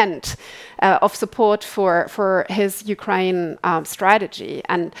huge tent of support for his Ukraine strategy.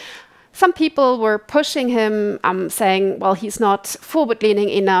 And some people were pushing him, saying, well, he's not forward-leaning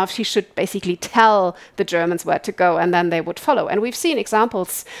enough. He should basically tell the Germans where to go, and then they would follow. And we've seen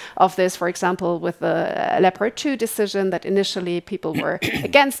examples of this, for example, with the Leopard 2 decision, that initially people were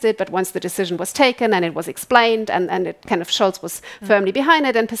against it, but once the decision was taken and it was explained, and it kind of Scholz was firmly behind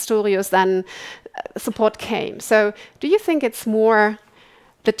it, and Pistorius, then support came. So do you think it's more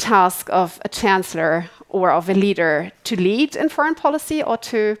the task of a chancellor or of a leader to lead in foreign policy, or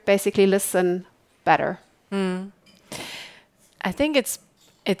to basically listen better? I think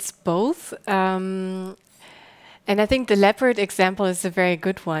it's both. And I think the Leopard example is a very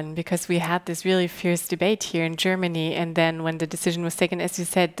good one, because we had this really fierce debate here in Germany, and then when the decision was taken, as you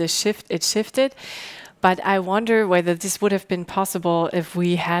said, it shifted. But I wonder whether this would have been possible if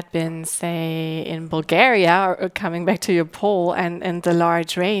we had been, say, in Bulgaria, or coming back to your poll, and the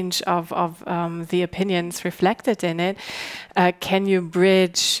large range of the opinions reflected in it. Can you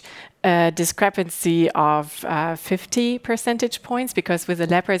bridge a discrepancy of 50 percentage points? Because with the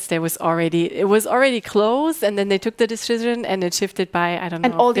Leopards, it was already close, and then they took the decision, and it shifted by, I don't know,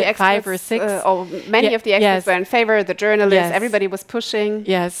 and all the 5 or 6. Or many of the experts were in favor. The journalists, everybody was pushing.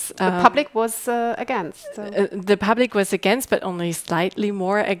 Yes, the public was against. So. The public was against, but only slightly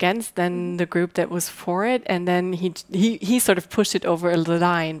more against than the group that was for it. And then he sort of pushed it over the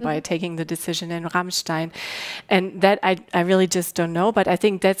line by taking the decision in Ramstein, and that I really just don't know. But I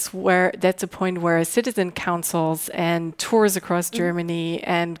think that's a point where citizen councils and tours across Germany,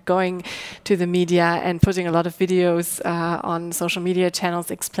 and going to the media and putting a lot of videos on social media channels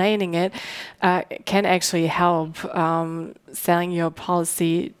explaining it can actually help selling your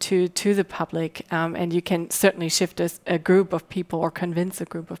policy to the public, and you can certainly shift a group of people or convince a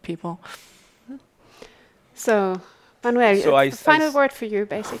group of people. So Manuel, So it's the final word for you,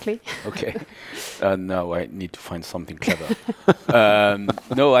 basically. Okay. No, I need to find something clever.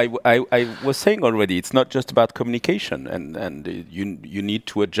 No, I was saying already, it's not just about communication, and you need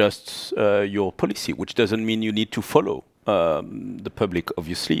to adjust your policy, which doesn't mean you need to follow the public,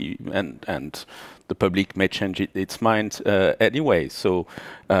 obviously, and the public may change its mind anyway. So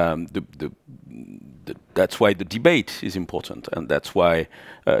that's why the debate is important, and that's why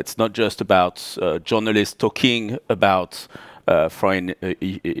it's not just about journalists talking about foreign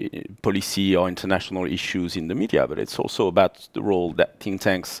policy or international issues in the media, but it's also about the role that think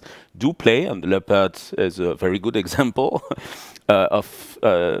tanks do play, and the Leopard is a very good example of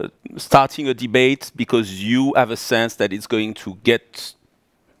starting a debate because you have a sense that it's going to get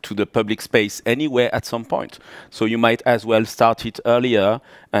to the public space anywhere at some point. So you might as well start it earlier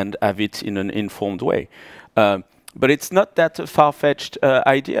and have it in an informed way. But it's not that far-fetched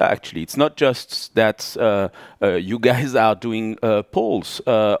idea, actually. It's not just that you guys are doing polls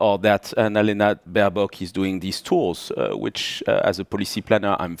or that Annalena Baerbock is doing these tours, which, as a policy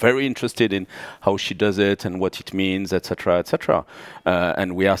planner, I'm very interested in how she does it and what it means, etc., etc.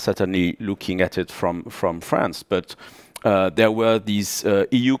 And we are certainly looking at it from France. But there were these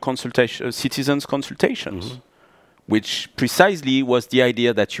EU citizens consultations, which precisely was the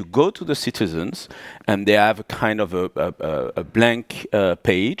idea that you go to the citizens and they have a kind of a blank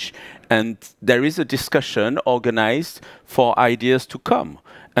page, and there is a discussion organized for ideas to come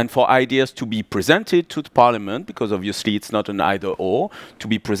and for ideas to be presented to the Parliament, because obviously it's not an either or, to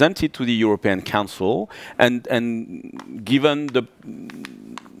be presented to the European Council, and given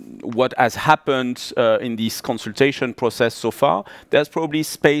what has happened in this consultation process so far, there's probably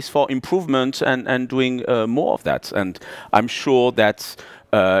space for improvement and doing more of that. And I'm sure that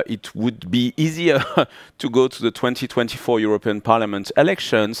it would be easier to go to the 2024 European Parliament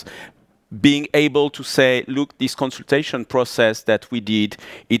elections being able to say, look, this consultation process that we did,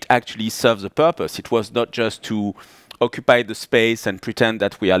 it actually serves a purpose. It was not just to occupy the space and pretend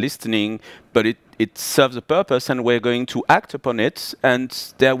that we are listening, but it serves a purpose and we're going to act upon it,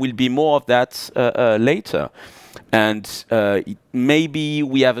 and there will be more of that later. And maybe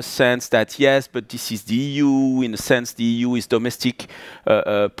we have a sense that, yes, but this is the EU. In a sense, the EU is domestic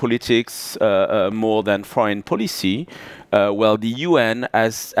politics more than foreign policy. Well, the UN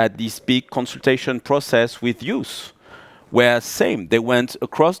has had this big consultation process with youth, where same, they went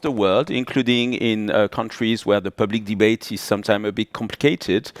across the world, including in countries where the public debate is sometimes a bit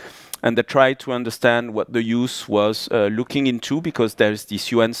complicated, and they tried to understand what the youth was looking into, because there's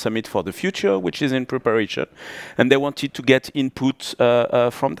this UN Summit for the Future, which is in preparation, and they wanted to get input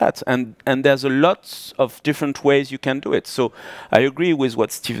from that. And there's a lot of different ways you can do it. So I agree with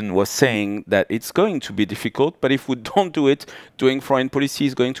what Stephen was saying, that it's going to be difficult, but if we don't do it, doing foreign policy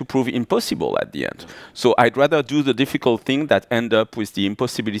is going to prove impossible at the end. So I'd rather do the difficult thing that end up with the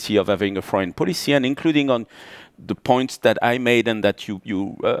impossibility of having a foreign policy, and including on the points that I made and that you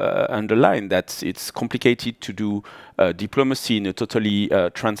underlined, that it's complicated to do diplomacy in a totally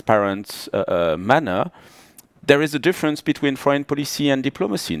transparent manner. There is a difference between foreign policy and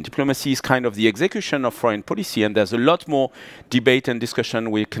diplomacy. And diplomacy is kind of the execution of foreign policy, and there's a lot more debate and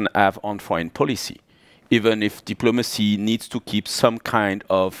discussion we can have on foreign policy, even if diplomacy needs to keep some kind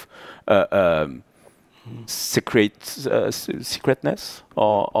of secretness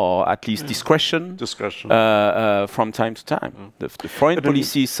or at least discretion from time to time. The foreign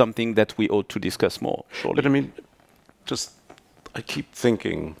policy is something that we ought to discuss more, surely. But I mean, I keep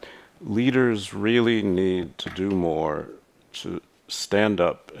thinking leaders really need to do more to stand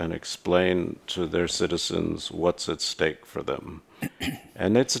up and explain to their citizens what's at stake for them.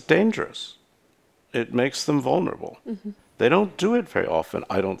 And it's dangerous. It makes them vulnerable. They don't do it very often,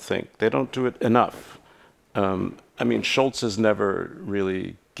 I don't think. They don't do it enough. I mean, Scholz has never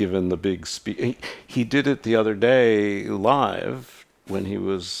really given the big speech. He did it the other day live when he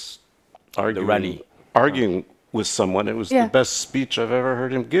was arguing with someone. It was the best speech I've ever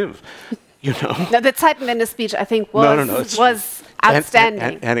heard him give. You know. No, the Zeitenwende speech, I think, was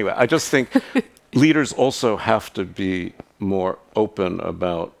outstanding. Anyway, I just think leaders also have to be more open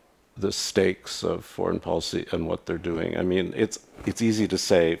about the stakes of foreign policy and what they're doing. I mean, it's easy to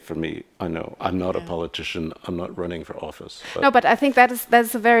say for me. I know I'm not a politician. I'm not running for office. No, but I think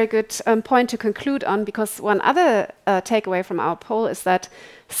that's a very good point to conclude on, because one other takeaway from our poll is that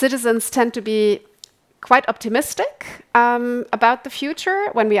citizens tend to be quite optimistic about the future.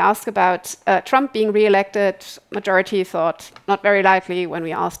 When we asked about Trump being re-elected, majority thought not very likely. When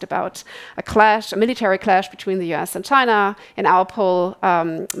we asked about a military clash between the US and China, in our poll,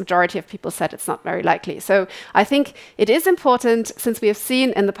 majority of people said it's not very likely. So I think it is important, since we have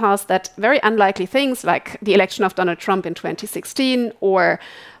seen in the past that very unlikely things like the election of Donald Trump in 2016 or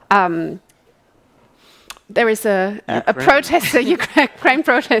there is a protest, a Ukraine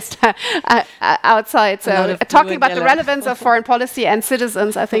protest outside. So talking about the relevance of foreign policy and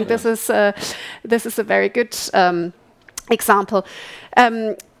citizens, I think this is a very good example.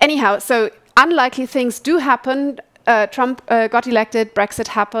 Anyhow, so unlikely things do happen. Trump got elected, Brexit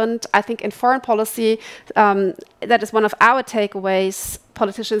happened. I think in foreign policy, that is one of our takeaways.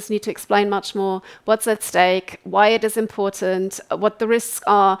 Politicians need to explain much more what's at stake, why it is important, what the risks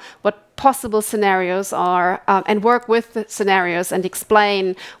are, what possible scenarios are, and work with the scenarios and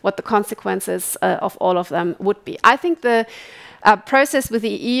explain what the consequences of all of them would be. I think the process with the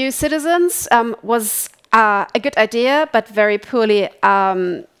EU citizens was a good idea, but very poorly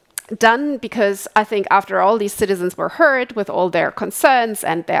done, because I think after all, these citizens were heard with all their concerns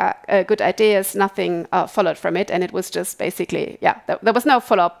and their good ideas. Nothing followed from it, and it was just basically, there was no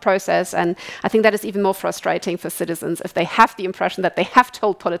follow-up process. And I think that is even more frustrating for citizens if they have the impression that they have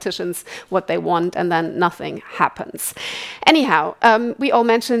told politicians what they want and then nothing happens. Anyhow, we all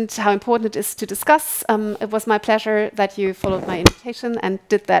mentioned how important it is to discuss. It was my pleasure that you followed my invitation and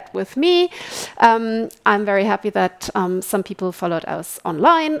did that with me. I'm very happy that some people followed us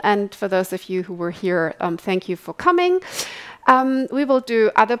online, and for those of you who were here, thank you for coming. We will do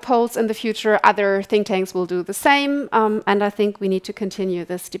other polls in the future. Other think tanks will do the same. And I think we need to continue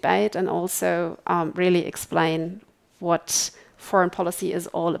this debate and also really explain what foreign policy is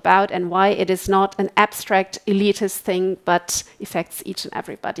all about and why it is not an abstract elitist thing, but affects each and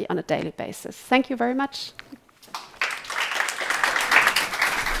everybody on a daily basis. Thank you very much.